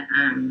in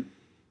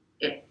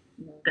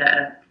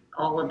that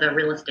all of the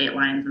real estate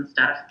lines and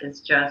stuff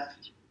is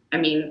just. I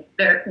mean,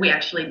 we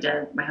actually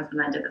did. My husband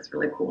and I did this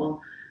really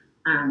cool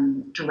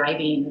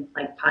driving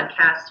like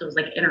podcast. It was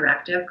like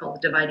interactive called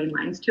the Dividing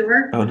Lines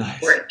Tour. Oh,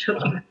 nice. Where it took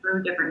you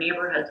through different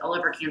neighborhoods all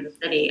over Kansas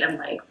City and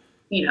like,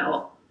 you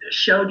know,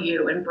 showed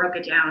you and broke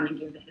it down and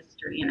gave the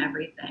history and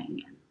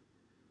everything. And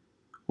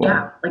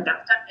yeah, like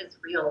that stuff is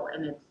real,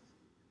 and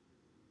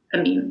I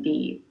mean,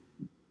 the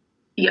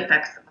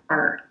effects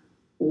are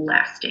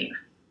lasting.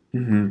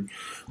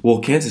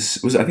 Well, I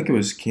think it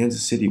was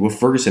Kansas City. Well,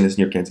 Ferguson is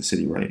near Kansas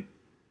City, right?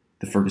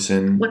 What's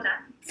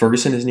that?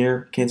 Ferguson is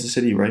near Kansas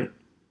City, right?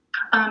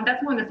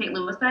 That's more on the St.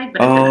 Louis side,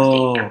 but it's in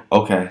the state. Yeah.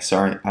 Okay.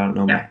 Sorry, I don't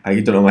know. I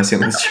don't know my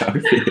St. Louis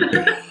geography.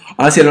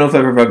 Honestly, I don't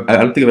think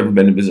I've ever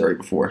been to Missouri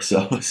before,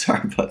 so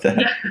sorry about that.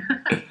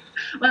 Yeah.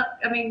 Well,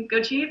 I mean,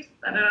 go Chiefs.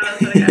 I don't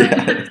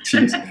know.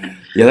 Chiefs.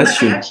 Yeah, that's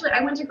true.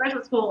 I went to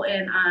graduate school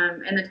in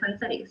the Twin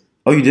Cities.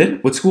 Oh, you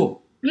did? What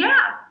school?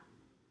 Yeah,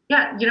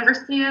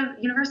 University of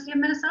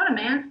Minnesota,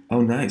 man.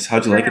 Oh, nice.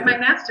 How'd you like it? I got my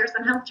master's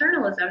in health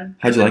journalism.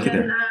 How'd you like it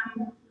there?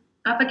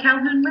 Off of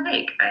Calhoun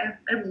Lake. I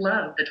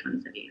love the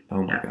Twin Cities.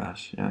 Oh my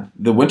gosh, yeah.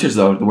 The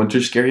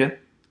winters scare you?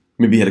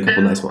 Maybe you had a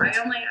couple nice ones.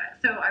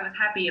 I was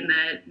happy in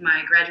that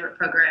my graduate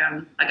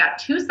program, I got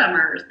 2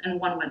 summers and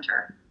 1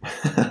 winter.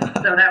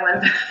 So that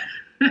was.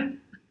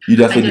 You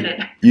definitely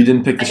you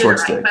didn't pick the short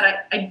stick. But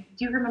I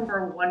do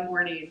remember one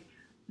morning,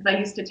 because I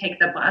used to take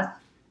the bus.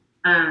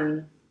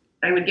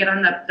 I would get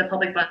on the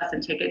public bus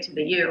and take it to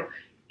the U,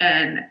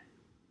 and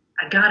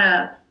I got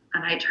up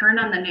and I turned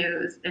on the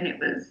news, and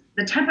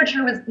the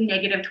temperature was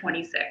negative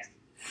 26.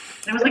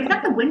 And I was like, is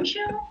that the wind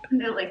chill? And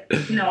they're like,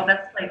 no,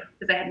 that's like,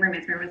 because I had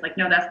roommates, was like,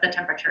 no, that's the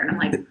temperature. And I'm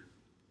like,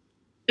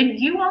 and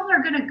you all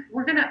are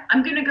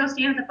I'm gonna go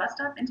stand at the bus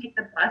stop and take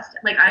the bus.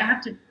 Like I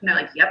have to, and they're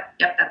like, yep,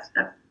 that's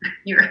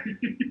you're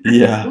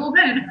yeah. Cool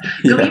then.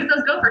 Go use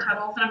those gopher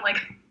tunnels. And I'm like,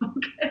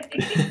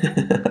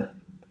 okay.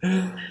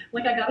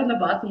 Like I got on the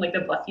bus and like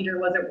the bus heater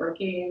wasn't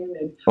working.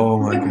 And oh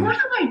my gosh. What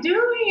am I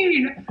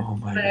doing? Oh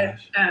my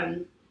gosh.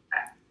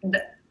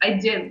 I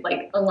did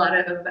like a lot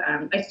of.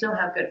 I still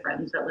have good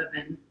friends that live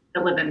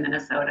in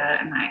Minnesota,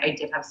 and I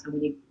did have so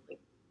many like,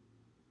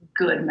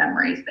 good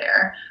memories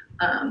there.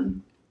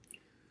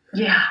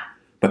 Yeah,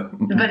 but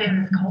it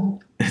was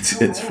cold.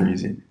 It's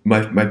freezing.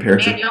 My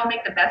parents. And y'all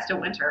make the best of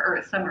winter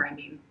or summer. I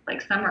mean,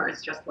 like summer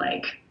is just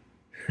like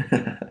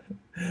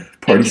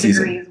party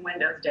season. Degrees,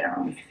 windows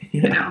down.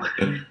 Yeah.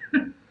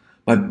 You know.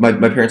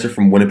 my parents are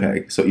from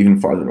Winnipeg, so even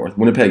farther north.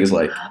 Winnipeg's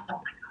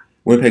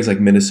like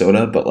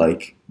Minnesota, but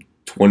like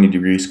 20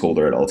 degrees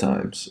colder at all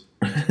times.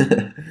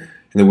 In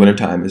the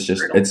wintertime, it's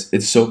just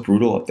it's so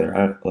brutal up there.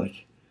 I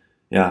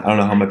don't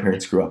know how my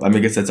parents grew up. I mean,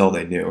 I guess that's all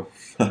they knew.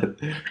 But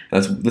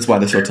that's why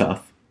they're so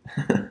tough.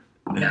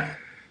 Yeah.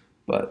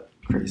 But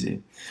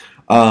crazy.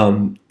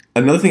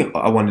 Another thing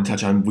I wanted to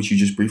touch on, which you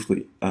just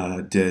briefly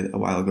did a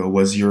while ago,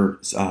 was you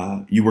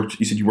said you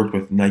worked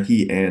with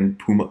Nike and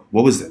Puma.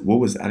 What was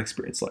that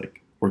experience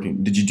like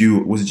working?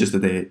 Was it just that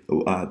they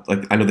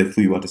I know they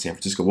flew you out to San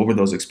Francisco. What were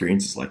those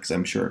experiences like? Because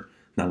I'm sure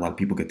not a lot of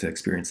people get to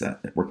experience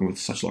that working with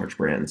such large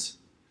brands.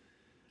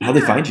 How'd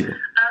they find you?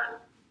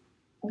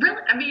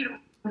 Really, I mean,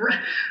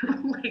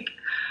 like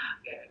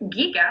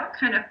geek out,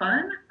 kind of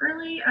fun,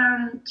 really,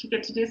 to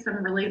get to do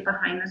some really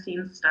behind the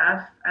scenes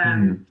stuff.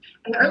 In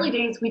the early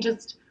days, we did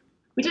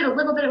a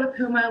little bit with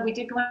Puma. We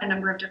did go on a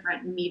number of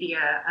different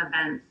media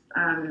events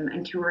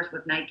and tours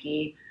with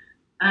Nike,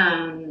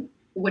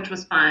 which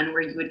was fun,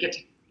 where you would get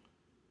to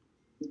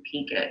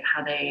peek at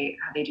how they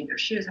do their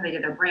shoes, how they do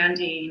their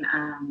branding.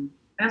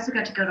 I also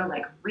got to go to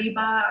like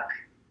Reebok,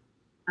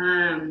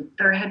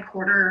 their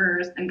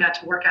headquarters, and got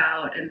to work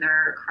out in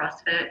their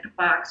CrossFit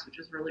box, which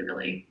was really,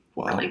 really,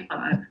 really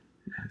fun.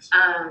 Nice.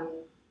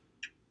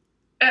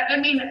 I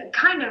mean,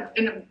 kind of,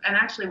 and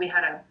actually we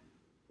had a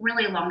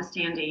really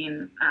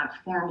long-standing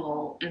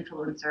formal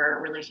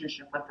influencer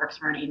relationship with Brooks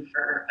Running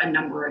for a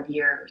number of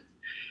years.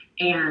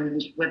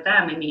 And with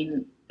them, I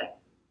mean,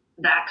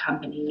 that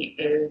company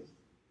is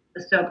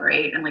so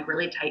great and like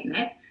really tight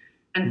knit.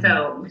 And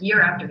so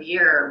year after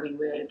year, we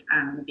would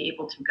be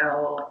able to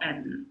go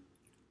and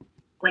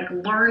like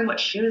learn what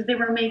shoes they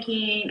were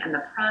making and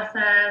the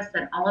process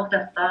and all of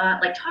the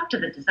thought, like talk to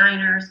the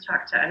designers,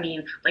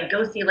 like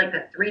go see like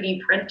the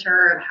 3D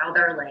printer of how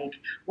they're like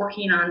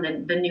working on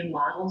the new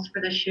models for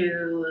the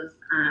shoes.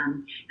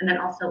 And then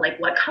also like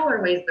what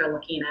colorways they're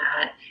looking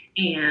at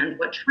and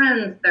what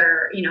trends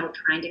they're,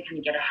 trying to kind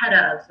of get ahead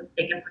of so that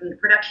they can put into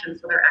production.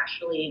 So they're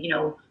actually,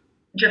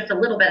 just a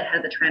little bit ahead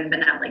of the trend, but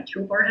not like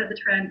too far ahead of the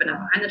trend, but not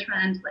behind the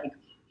trend. Like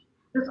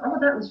just all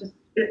of that was just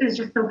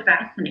so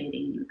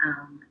fascinating.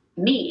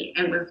 Me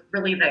and was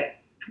really the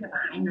kind of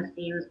behind the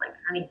scenes, like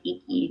kind of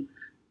geeky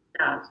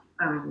stuff.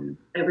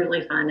 They were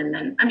really fun. And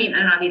then,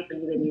 and obviously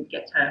then you'd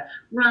get to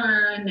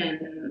run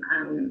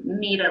and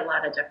meet a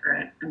lot of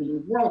different,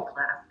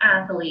 world-class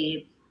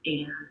athletes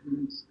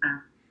and just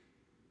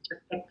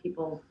pick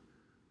people's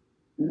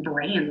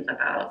brains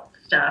about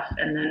stuff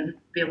and then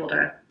be able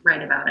to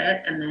write about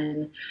it. And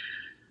then,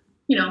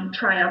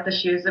 try out the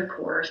shoes, of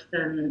course,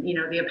 and,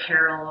 the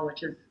apparel,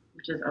 which is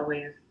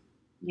always,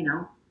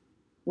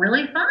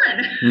 really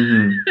fun.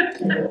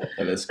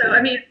 That is so cool.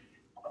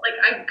 like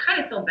I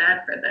kind of feel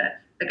bad for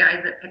the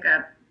guys that pick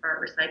up our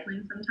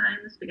recycling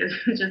sometimes because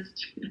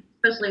just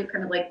especially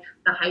kind of like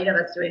the height of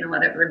us doing a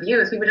lot of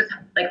reviews, we would just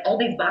have like all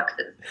these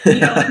boxes,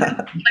 like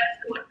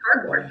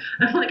cardboard.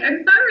 I'm like,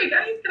 I'm sorry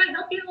guys, can I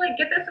help you like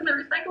get this in the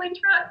recycling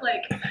truck?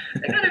 Like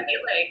they gotta be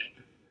like,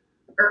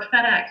 or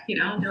FedEx,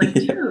 they're like,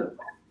 dude, what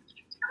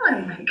are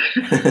you doing? Like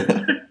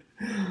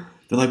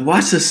they're like,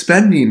 watch the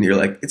spending. You're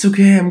like, it's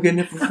okay, I'm getting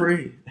it for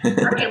free.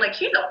 Right, like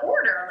she's a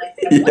hoarder. Like,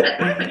 what is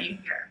happening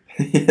here?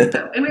 Yeah.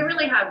 So, and we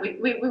really have, we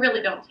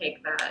really don't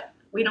take that.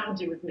 We don't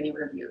do as many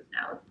reviews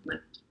now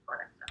with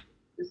product stuff.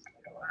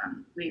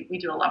 We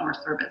do a lot more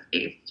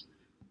service-based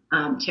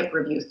tip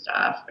review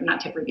stuff, or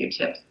not tip review,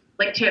 tips,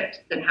 like tips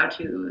and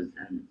how-tos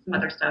and some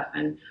other stuff.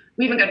 And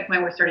we even got to the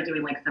point where we started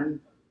doing like some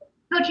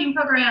coaching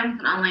programs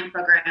and online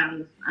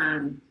programs.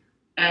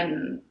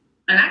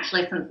 And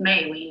actually, since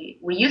May, we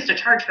used to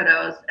charge for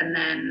those, and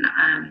then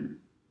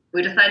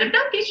we decided, no,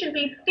 these should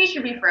be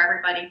for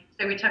everybody.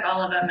 So we took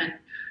all of them and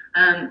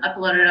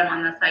uploaded them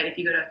on the site. If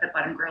you go to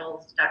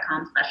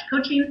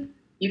fitbottomgirls.com/coaching,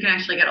 you can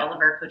actually get all of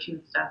our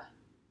coaching stuff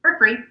for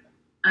free.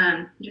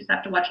 You just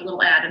have to watch a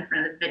little ad in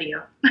front of the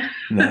video.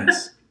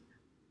 Nice.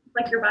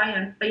 Like you're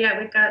buying. But yeah,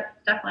 we've got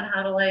stuff on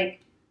how to like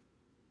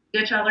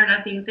ditch all or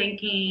nothing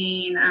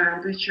thinking,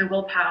 boost your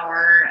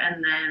willpower,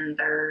 and then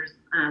there's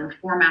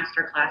 4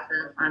 master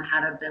classes on how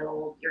to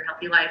build your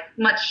healthy life.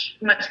 Much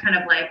kind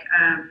of like,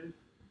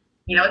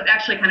 it's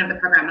actually kind of the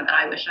program that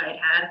I wish I had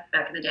had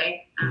back in the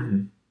day.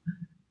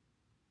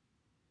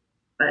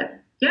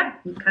 But yeah,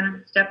 kind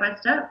of step by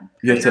step.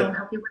 You have to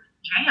help you with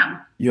jam.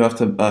 You have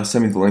to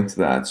send me the link to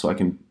that so I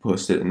can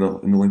post it in the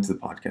link to the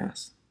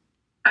podcast.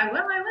 I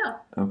will.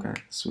 Okay,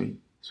 sweet.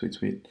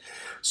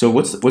 So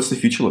what's the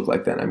future look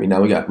like then?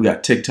 Now we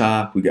got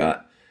TikTok, we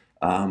got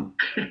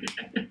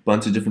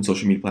bunch of different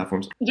social media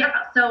platforms. Yeah.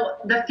 So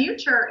the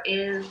future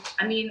is,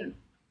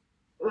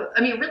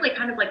 really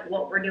kind of like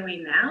what we're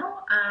doing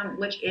now,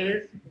 which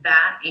is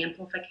that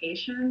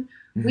amplification.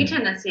 Mm-hmm. We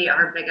tend to see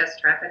our biggest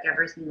traffic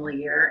every single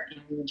year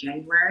in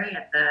January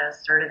at the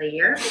start of the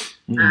year,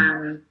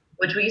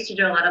 which we used to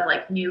do a lot of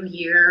like new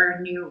year,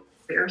 new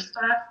career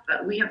stuff,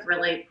 but we have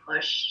really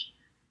pushed.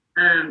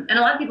 And a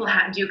lot of people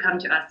do come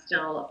to us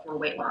still for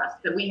weight loss,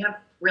 but we have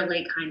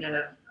really kind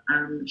of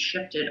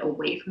shifted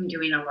away from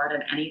doing a lot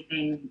of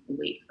anything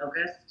weight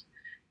focused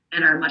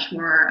and are much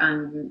more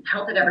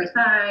health at every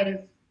size,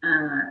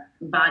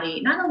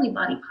 body, not only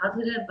body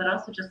positive, but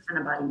also just kind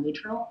of body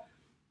neutral.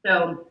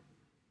 So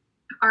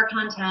our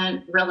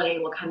content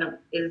really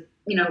is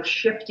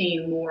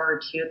shifting more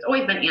to, it's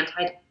always been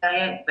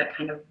anti-diet, but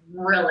kind of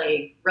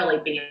really, really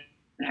being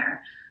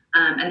there.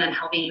 And then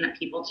helping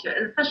people to,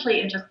 especially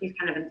in just these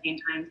kind of insane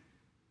times,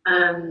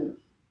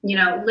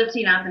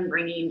 lifting up and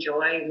bringing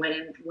joy when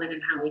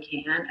and how we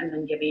can, and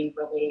then giving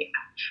really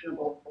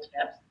actionable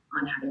tips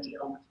on how to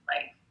deal with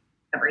like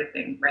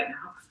everything right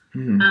now.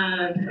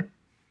 Mm-hmm.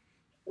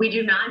 We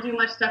do not do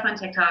much stuff on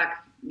TikTok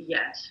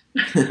yet,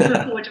 which we're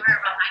behind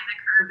the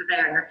curve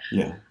there.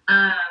 Yeah.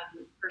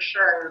 For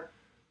sure.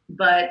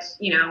 But,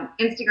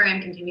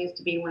 Instagram continues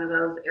to be one of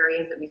those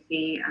areas that we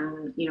see,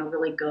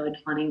 really good,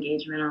 fun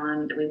engagement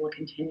on that we will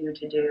continue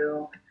to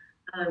do.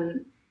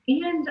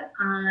 And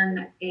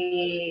on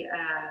a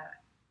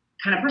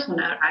kind of personal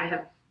note, I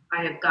have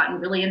gotten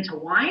really into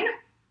wine.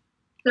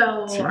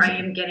 So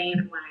I'm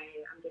getting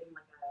like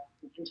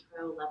an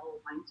intro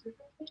level wine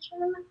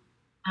certification.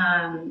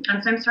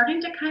 And so I'm starting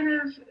to kind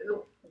of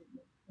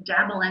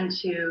dabble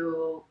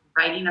into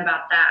writing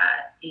about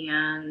that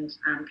and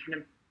kind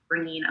of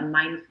bringing a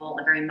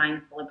very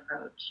mindful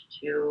approach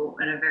to,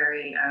 and a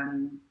very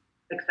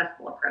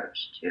successful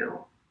approach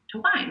to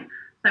wine.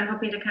 So I'm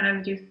hoping to kind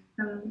of do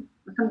some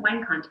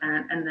wine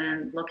content, and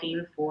then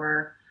looking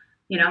for,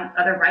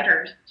 other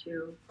writers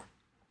to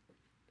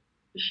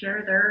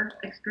share their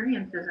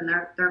experiences and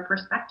their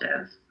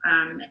perspectives.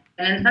 And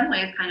in some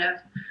ways, kind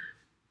of,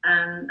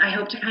 I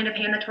hope to kind of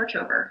hand the torch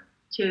over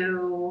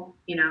to,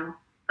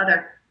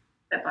 other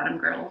fit bottom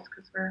girls,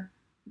 because we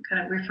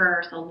kind of refer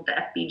ourselves to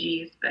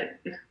FBGs. But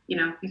if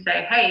you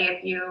say, hey,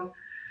 you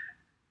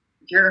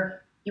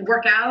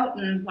work out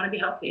and want to be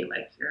healthy,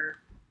 like you're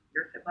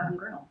a fit bottom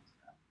girl. So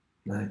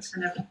Nice.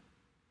 kind of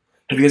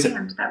Have you guys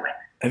that way.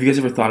 have you guys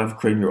ever thought of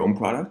creating your own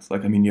product?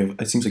 Like, I mean,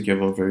 it seems like you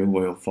have a very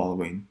loyal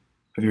following.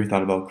 Have you ever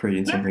thought about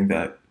creating Yeah. something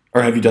that,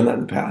 or have you done that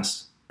in the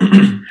past?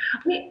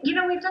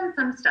 We've done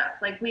some stuff.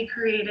 Like we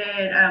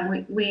created,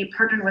 we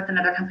partnered with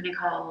another company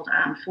called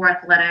For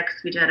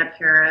Athletics. We did a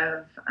pair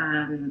of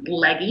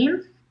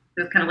leggings.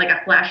 It was kind of like a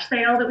flash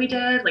sale that we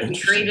did. Like we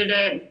created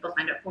it, and people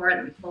signed up for it,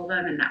 and we sold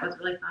them, and that was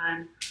really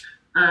fun.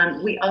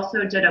 We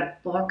also did a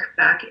book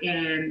back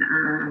in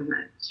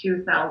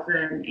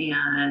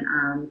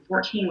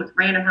 2014 with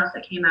Random House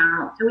that came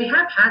out. So we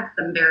have had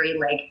some very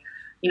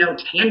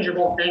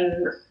tangible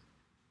things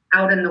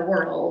out in the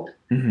world.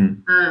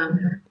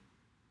 Mm-hmm.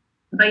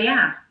 But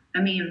yeah, I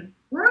mean,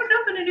 we're always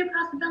open to new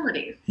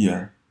possibilities.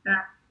 Yeah.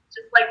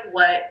 Just like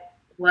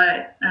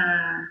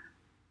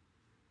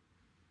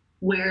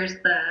where's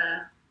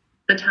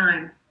the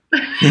time?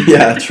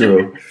 Yeah,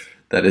 true.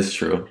 That is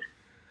true.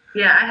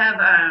 Yeah, I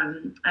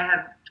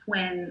have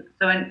twin.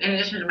 So in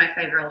addition to my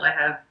 5-year-old,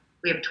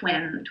 we have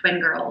twin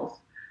girls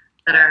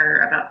that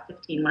are about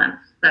 15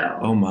 months. So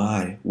Oh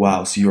my.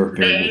 Wow. So you're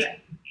very busy.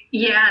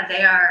 Yeah,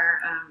 they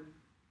are.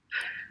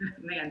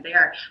 Man,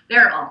 they're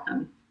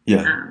awesome.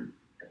 Yeah.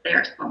 They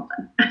are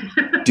something.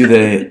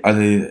 Are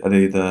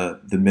they the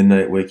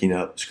midnight waking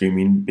up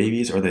screaming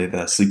babies, or are they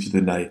the sleep through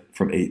the night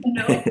from 8?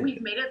 No,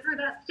 we've made it through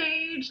that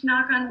stage,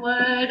 knock on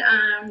wood.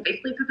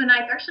 They sleep through the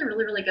night. They're actually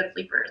really, really good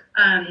sleepers.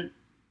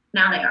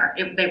 Now they are.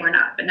 They were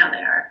not, but now they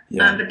are.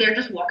 Yeah. But they're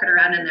just walking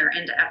around and they're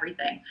into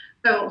everything.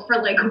 So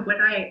for when I'm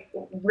like,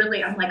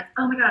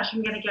 oh my gosh,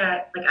 I'm gonna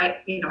get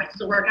I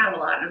still work out a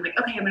lot, and I'm like,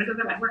 okay, I'm gonna go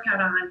get my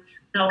workout on,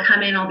 and I'll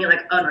come in, I'll be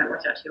like, oh no, I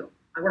worked out too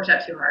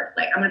hard.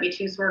 Like I'm gonna be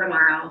too sore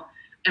tomorrow,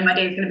 and my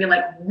day is gonna be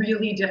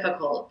really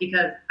difficult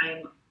because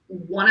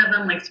one of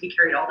them likes to be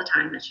carried all the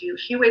time. That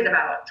she weighs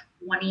about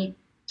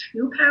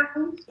 22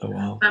 pounds. Oh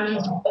wow.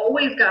 Someone's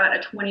always got a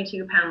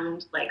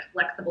 22-pound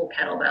flexible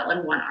kettlebell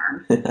in one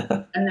arm,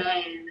 and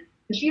then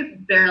she's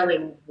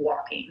barely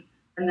walking.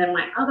 And then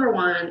my other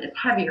one is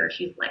heavier.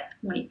 She's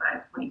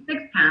 25,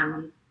 26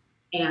 pounds,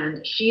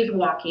 and she's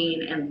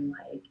walking and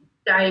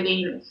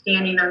diving and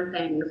standing on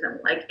things and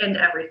into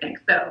everything.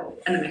 So,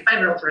 and then my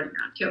 5-year-old's running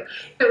around too.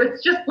 So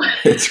it's just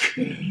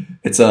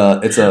it's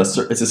a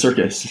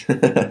circus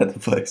at the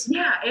place.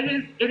 Yeah,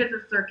 it is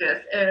a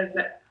circus, and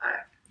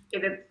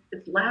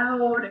it's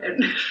loud,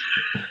 and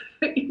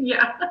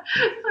yeah.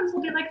 Sometimes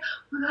we'll be like,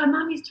 oh God,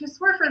 mommy's too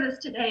sore for this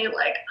today.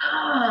 I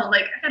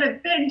gotta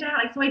bend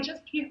down, so I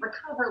just can't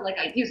recover like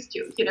I used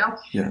to,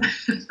 Yeah.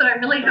 So I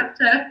really have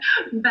to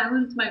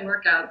balance my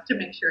workouts to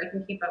make sure I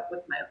can keep up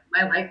with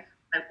my life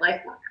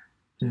workout.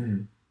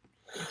 Mm-hmm.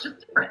 It's just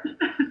different.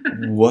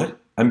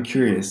 I'm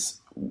curious,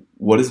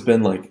 what has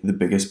been the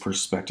biggest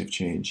perspective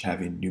change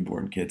having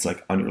newborn kids,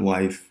 on your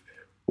life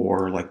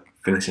or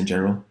fitness in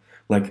general?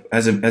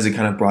 Has it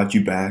kind of brought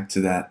you back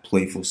to that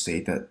playful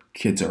state that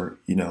kids are,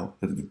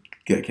 that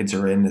kids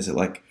are in? Is it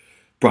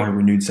brought a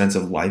renewed sense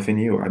of life in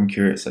you? Or I'm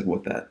curious,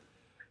 what that.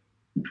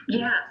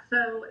 Yeah,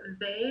 so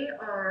they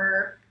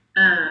are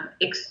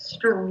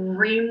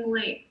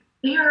extremely.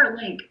 They are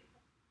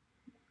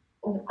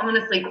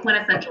honestly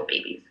quintessential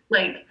babies.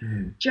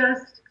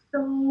 Just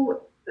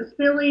so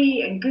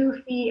silly and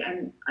goofy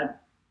and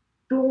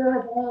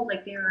adorable.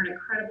 They are an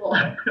incredible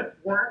amount of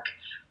work.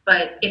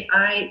 But if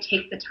I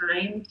take the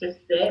time to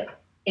sit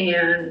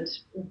and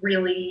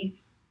really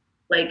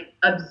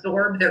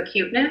absorb their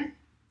cuteness,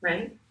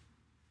 right?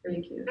 Are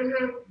you cute?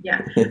 Mm-hmm.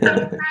 Yeah.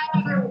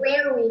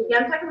 Lily. Yeah,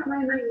 I'm talking about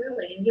my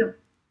Lily and you.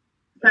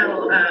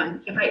 So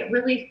if I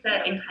really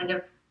sit and kind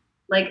of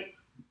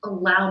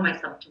allow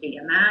myself to be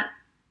in that,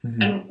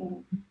 mm-hmm.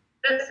 and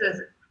this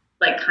is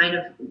kind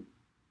of,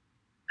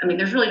 I mean,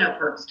 there's really no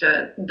perks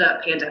to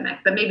the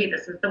pandemic, but maybe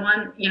this is the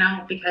one,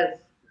 because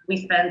we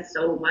spend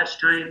so much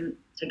time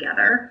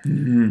together,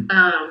 mm-hmm.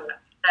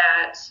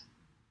 That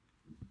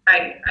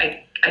I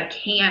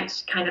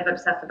can't kind of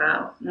obsess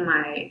about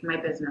my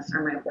business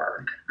or my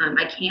work.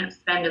 I can't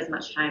spend as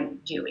much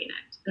time doing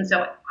it. And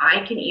so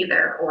I can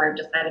either, or I've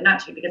decided not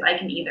to, because I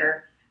can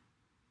either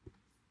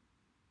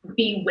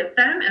be with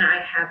them, and I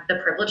have the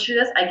privilege to do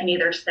this. I can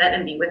either sit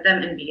and be with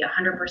them and be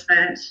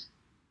 100%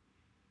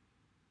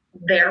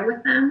 there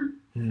with them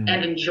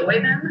and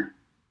enjoy them,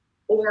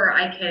 or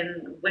I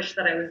can wish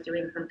that I was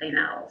doing something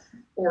else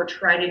or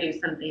try to do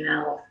something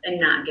else and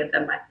not give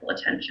them my full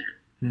attention,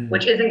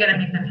 which isn't going to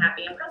make them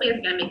happy and probably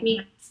isn't going to make me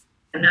happy.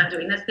 I'm not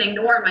doing this thing,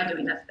 nor am I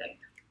doing this thing.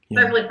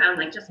 Yeah. So I've really found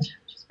like just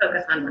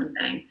focus on one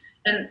thing.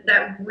 And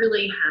that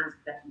really has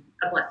been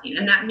a blessing.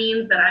 And that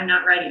means that I'm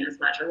not writing as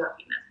much or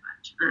working as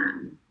much.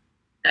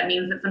 That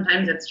means that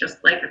sometimes it's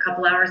just like a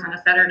couple hours on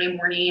a Saturday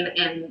morning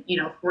and,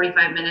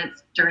 45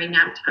 minutes during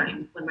nap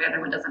time when my other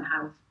one doesn't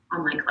have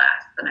online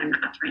class that I'm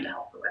not trying to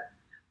help her with.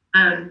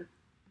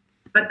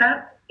 But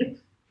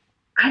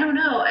I don't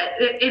know,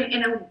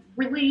 in a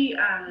really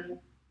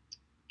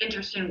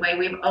interesting way,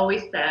 we've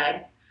always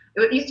said,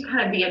 it used to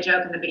kind of be a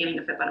joke in the beginning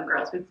of Fit Bottom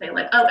Girls. We'd say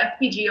like, oh,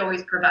 FPG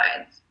always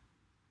provides.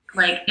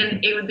 Like,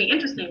 and it would be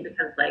interesting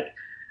because like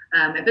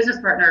my business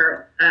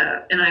partner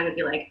and I would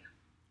be like,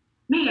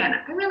 man,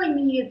 I really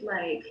need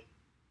like,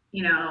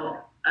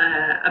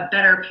 a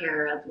better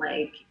pair of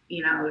like,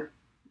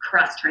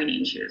 cross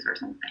training shoes or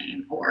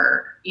something,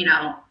 or,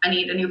 I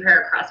need a new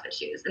pair of CrossFit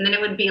shoes. And then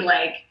it would be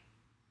like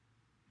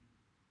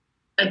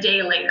a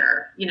day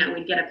later,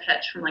 we'd get a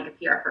pitch from like a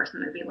PR person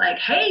that'd be like,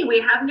 hey, we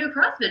have new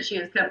CrossFit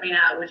shoes coming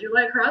out. Would you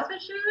like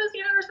CrossFit shoes,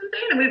 or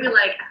something? And we'd be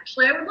like,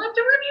 actually, I would love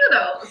to review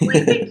those.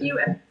 Like, thank you.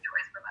 And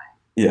always provide.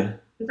 Yeah.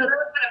 And so that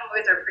was kind of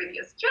always our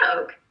previous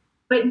joke.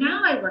 But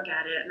now I look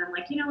at it and I'm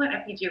like, you know what?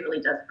 FPG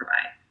really does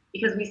provide,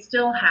 because we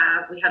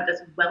have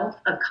this wealth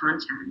of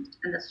content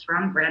and the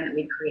strong brand that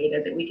we've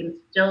created that we can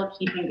still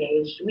keep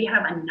engaged. We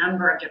have a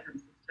number of different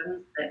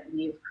systems that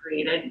we've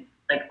created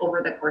like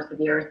over the course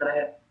of years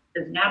that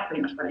is now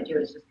pretty much what I do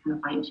is just kind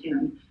of fine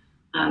tune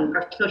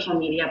our social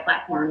media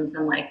platforms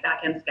and like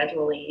back end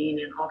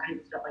scheduling and all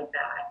kinds of stuff like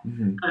that.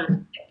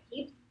 It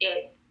keeps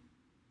it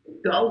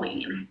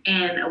going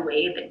in a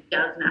way that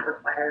does not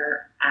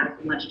require as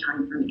much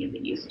time for me as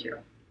it used to.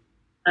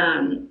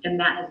 And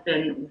that has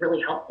been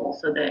really helpful,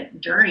 so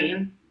that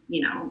during,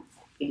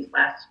 these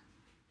last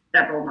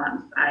several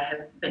months, I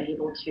have been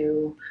able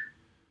to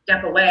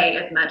step away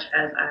as much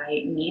as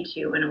I need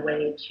to in a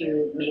way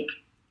to make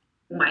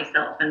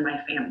myself and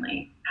my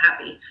family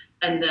happy.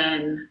 And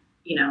then,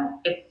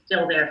 it's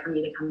still there for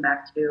me to come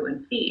back to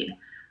and feed.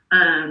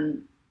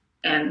 And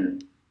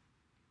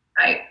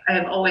I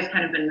have always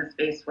kind of been in the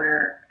space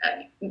where,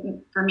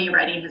 for me,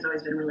 writing has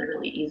always been really,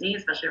 really easy,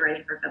 especially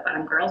writing for Fit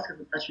Bottom Girls, because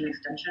it's such an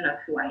extension of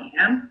who I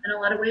am in a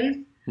lot of ways.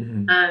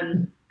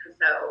 And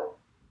so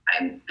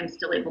I'm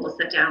still able to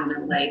sit down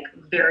and like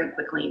very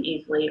quickly and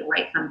easily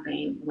write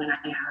something when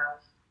I have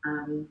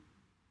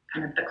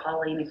kind of the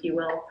calling, if you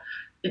will,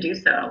 to do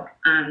so.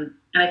 And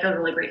I feel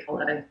really grateful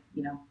that that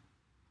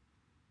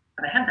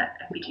I have that.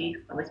 FBG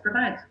always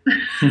provides.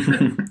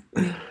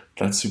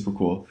 That's super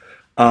cool.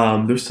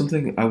 There's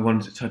something I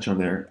wanted to touch on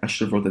there. I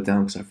should have wrote that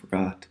down because I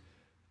forgot.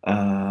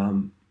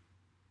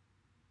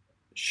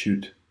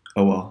 Shoot.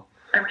 Oh well.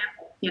 I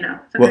ramble,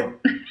 okay.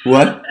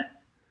 What?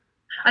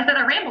 I said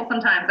I ramble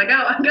sometimes. I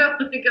go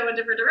in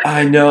different directions.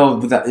 I know,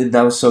 but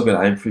that was so good.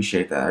 I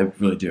appreciate that. I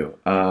really do.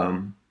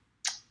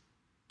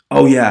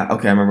 Oh yeah.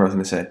 Okay, I remember what I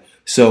was going to say.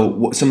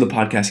 So some of the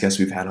podcast guests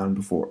we've had on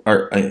before,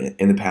 or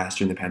in the past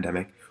during the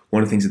pandemic,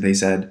 one of the things that they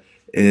said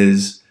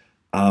is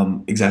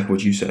exactly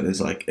what you said.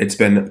 Is like it's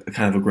been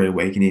kind of a great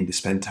awakening to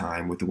spend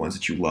time with the ones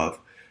that you love,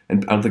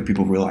 and I don't think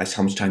people realized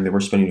how much time they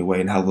were spending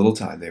away and how little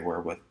time they were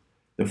with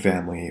their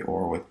family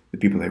or with the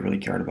people they really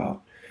cared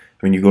about.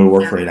 I mean, you go to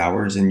work for 8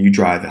 hours and you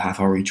drive a half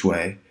hour each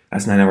way.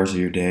 That's 9 hours of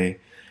your day,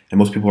 and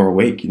most people are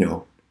awake.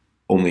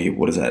 Only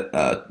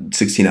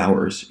 16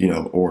 hours,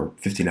 or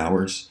 15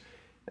 hours.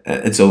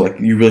 And so, like,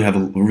 you really have a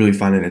really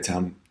finite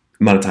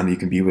amount of time that you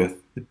can be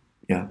with, the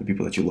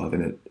people that you love,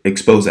 and it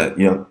expose that,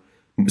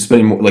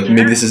 spending more. Like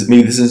maybe this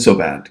isn't so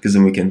bad, because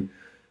then we can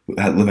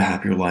live a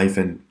happier life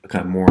and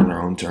kind of more on our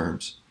own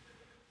terms.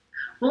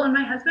 Well, and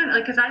my husband,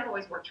 like, because I've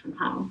always worked from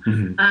home,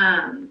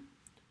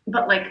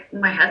 but like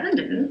my husband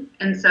didn't,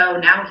 and so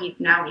now he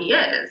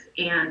is,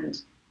 and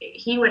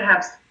he would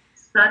have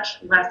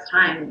such less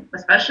time,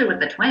 especially with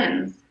the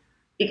twins,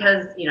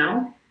 because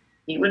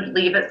he would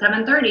leave at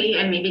 7:30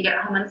 and maybe get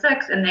home at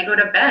 6, and they go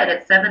to bed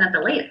at 7 at the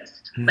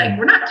latest. Like,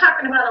 we're not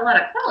talking about a lot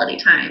of quality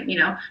time,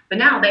 but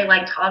now they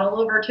like toddle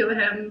over to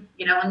him,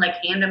 and like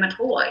hand him a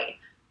toy,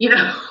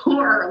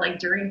 or like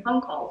during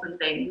phone calls and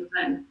things.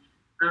 And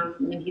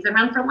he's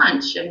around for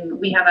lunch, and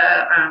we have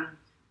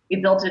we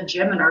built a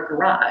gym in our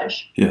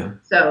garage. Yeah.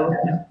 So,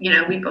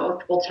 we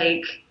both will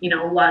take,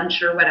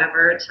 lunch or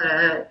whatever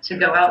to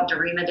go out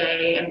during the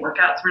day and work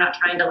out. So we're not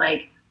trying to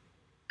like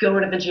go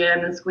to the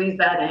gym and squeeze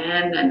that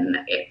in, and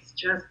it's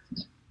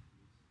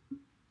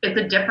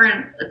a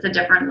different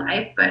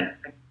life, but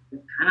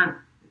it's kind of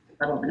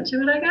settled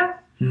into it, I guess.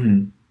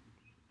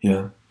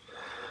 Yeah.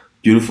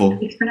 Beautiful. At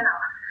least for now.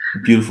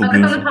 Beautiful.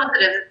 Focus on the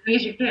positives as many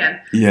as you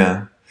can.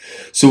 Yeah.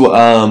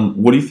 So,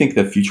 what do you think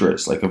the future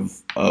is like being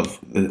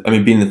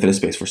in the fitness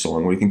space for so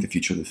long? What do you think the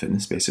future of the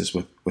fitness space is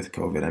with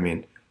COVID? I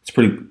mean, it's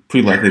pretty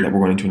likely that we're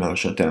going into another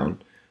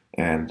shutdown.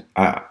 And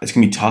it's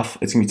gonna be tough.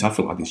 It's gonna be tough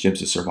for a lot of these gyms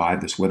to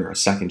survive this winter, a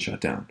second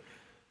shutdown.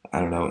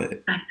 I don't know.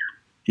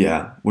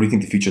 Yeah. What do you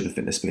think the future of the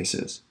fitness space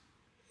is?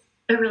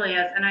 It really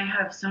is. And I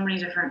have so many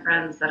different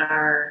friends that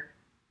are,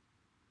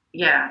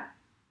 yeah,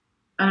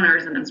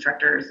 owners and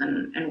instructors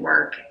and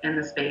work in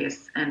the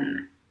space.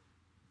 And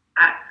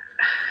I,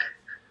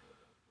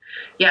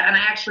 yeah, and I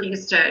actually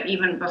used to,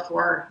 even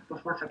before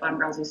Fit Bottom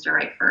Girls, used to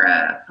write for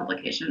a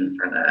publication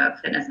for the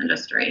fitness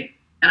industry,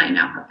 and I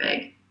know how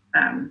big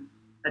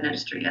that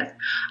industry is.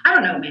 I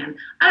don't know, man.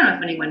 I don't know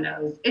if anyone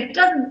knows. It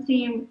doesn't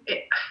seem.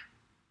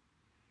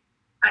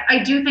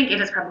 I do think it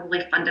has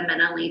probably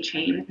fundamentally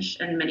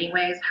changed in many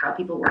ways how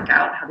people work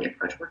out, how they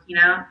approach working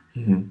out.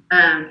 Mm-hmm.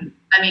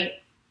 I mean,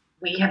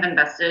 we have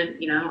invested,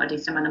 a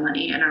decent amount of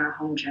money in our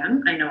home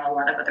gym. I know a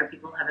lot of other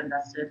people have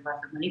invested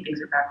lots of money.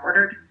 Things are back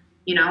ordered,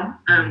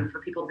 for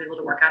people to be able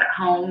to work out at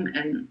home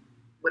and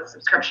with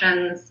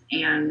subscriptions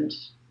and,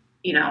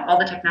 all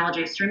the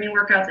technology of streaming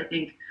workouts. I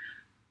think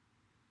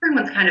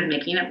everyone's kind of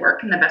making it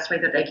work in the best way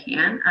that they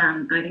can.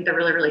 And I think the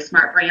really, really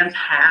smart brands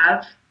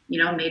have,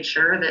 made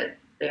sure that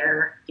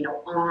they're,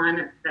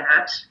 on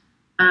that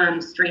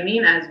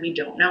streaming, as we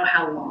don't know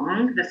how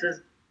long this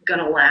is going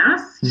to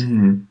last.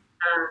 Mm-hmm.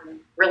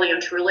 Really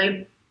and truly.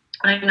 And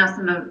I know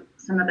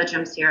some of the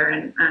gyms here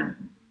in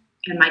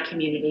my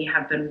community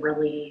have been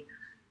really,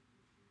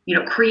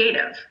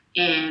 creative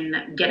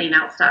in getting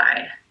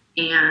outside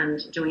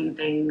and doing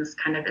things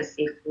kind of as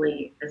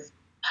safely as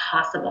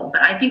possible.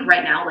 But I think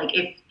right now, like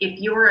if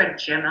you're a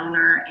gym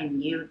owner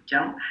and you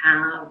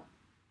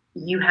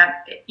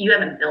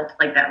haven't built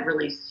like that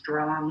really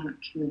strong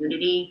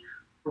community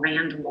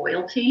brand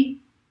loyalty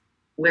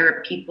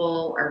where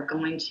people are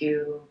going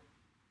to,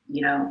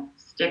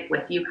 stick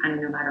with you kind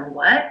of no matter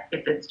what,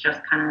 if it's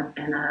just kind of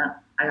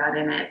I got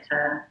in it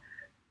to,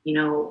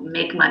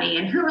 make money,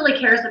 and who really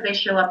cares if they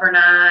show up or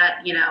not,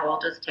 I'll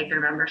just take their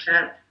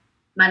membership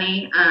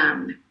money.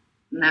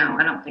 No,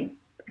 I don't think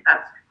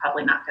that's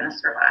probably not going to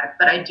survive.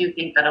 But I do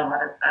think that a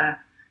lot of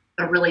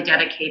the really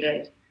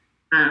dedicated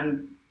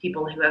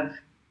people who have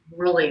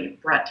really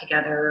brought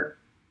together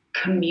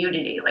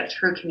community, like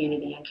true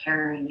community and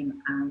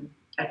caring,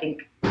 I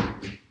think,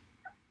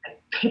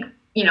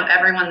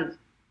 everyone's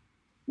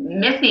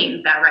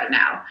missing that right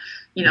now,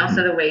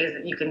 so the ways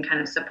that you can kind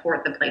of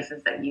support the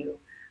places that you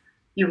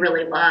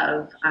really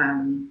love,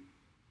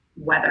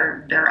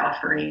 whether they're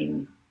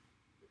offering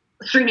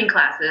streaming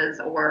classes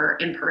or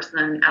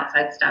in-person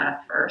outside stuff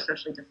or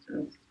socially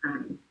distanced,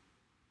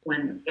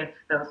 if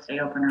those stay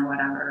open or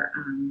whatever,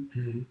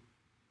 I think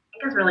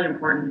is really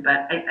important.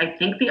 But I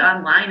think the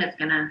online is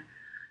going to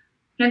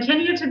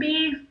continue to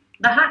be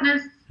the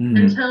hotness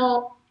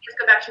until things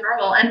go back to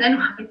normal. And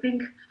then I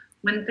think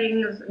when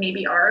things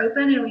maybe are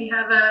open and we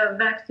have a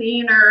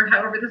vaccine or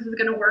however this is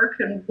going to work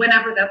and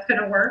whenever that's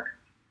going to work,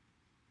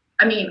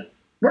 I mean,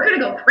 we're going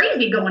to go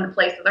crazy going to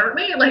places, aren't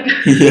we? Like,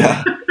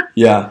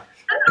 yeah,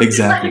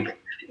 exactly. Like,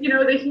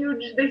 the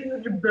huge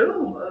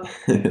boom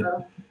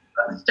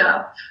of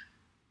stuff.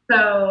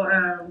 So,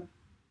 I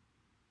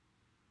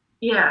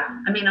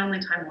mean, only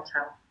time will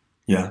tell.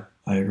 Yeah,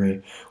 I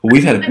agree. Well,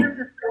 we've had. This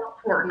is so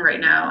important right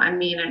now. I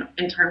mean,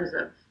 in terms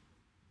of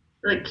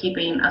like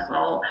keeping us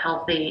all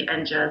healthy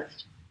and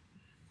just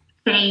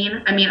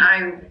sane. I mean,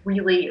 I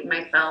really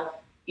myself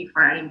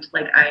find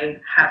like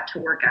I have to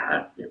work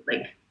out.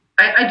 Like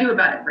I do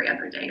about every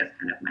other day is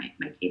kind of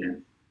my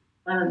cadence.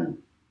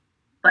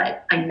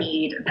 But I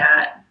need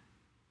that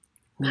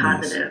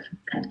positive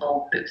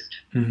mental boost.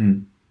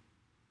 Mm-hmm.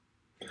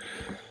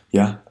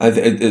 Yeah,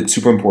 it's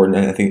super important,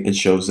 and I think it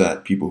shows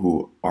that people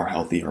who are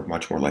healthy are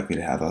much more likely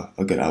to have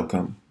a good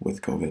outcome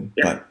with COVID.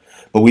 Yeah.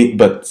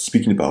 But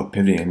speaking about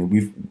pivoting, I mean,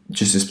 we've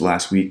just this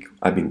last week.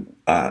 I mean,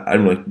 I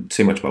don't really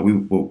say much about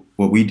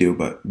what we do,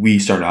 but we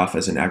started off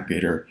as an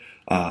aggregator,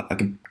 a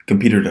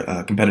competitor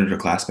to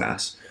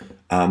ClassPass.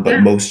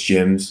 But most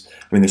gyms,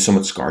 I mean, there's so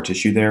much scar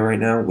tissue there right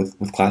now with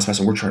ClassPass,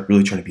 and we're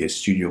really trying to be a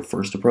studio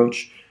first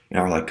approach in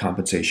our like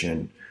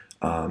compensation.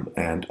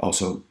 And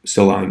also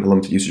still allowing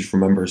limited usage for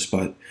members,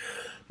 but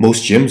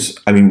most gyms,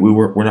 I mean,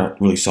 we're not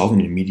really solving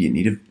an immediate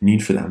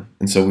need for them,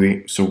 and so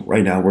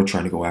right now we're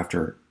trying to go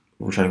after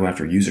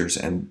users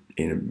and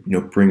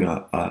bring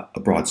a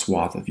broad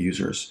swath of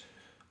users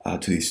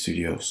to these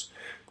studios.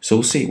 So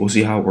we'll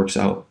see how it works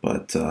out,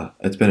 but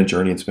it's been a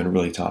journey. It's been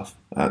really tough,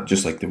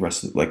 just like the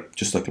rest of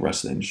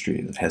the industry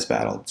that has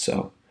battled.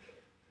 So.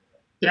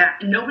 Yeah,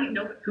 and nobody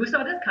who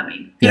saw this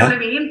coming. You know what I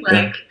mean?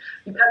 Like,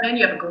 you come in,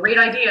 you have a great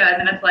idea, and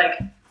then it's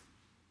like,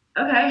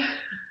 okay.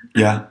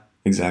 Yeah,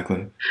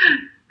 exactly.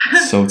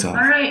 So tough.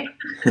 All right,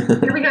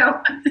 here we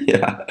go.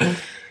 Yeah.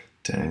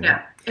 Dang.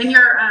 Yeah, and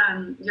your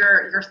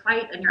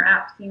site and your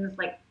app seems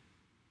like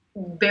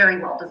very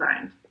well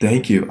designed.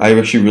 Thank you. I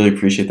actually really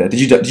appreciate that.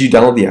 Did you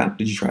download the app?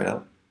 Did you try it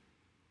out?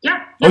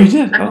 Yeah. Oh, you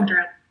did?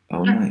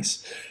 Oh,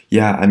 nice.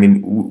 Yeah, I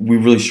mean, we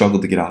really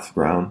struggled to get off the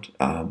ground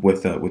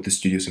with the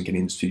studios and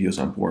getting the studios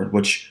on board,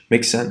 which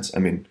makes sense. I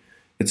mean,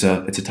 it's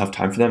a tough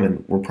time for them,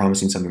 and we're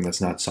promising something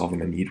that's not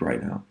solving a need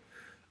right now.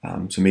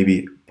 So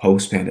maybe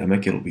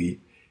post-pandemic,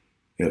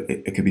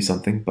 it could be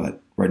something,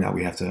 but right now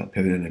we have to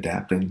pivot and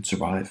adapt and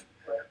survive.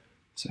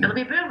 So it'll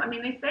be boom. I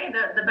mean, they say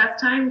that the best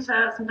time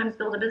to sometimes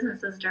build a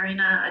business is during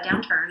a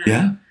downturn. And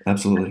yeah,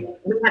 absolutely.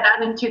 we had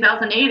that in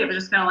 2008. It was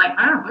just kind of like,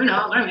 oh, who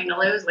knows? I don't even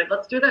lose. Like,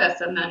 let's do this.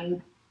 And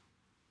then,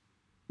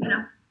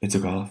 it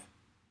took off.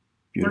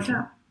 Beautiful.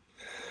 Worked out.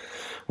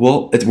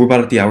 Well, we're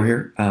about at the hour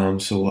here,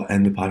 so we'll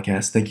end the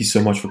podcast. Thank you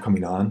so much for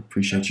coming on.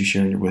 Appreciate you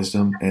sharing your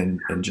wisdom and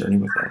journey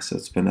with us.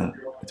 It's been a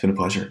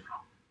pleasure.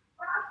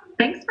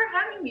 Thanks for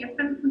having me.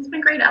 It's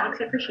been great, Alex.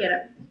 I appreciate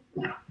it.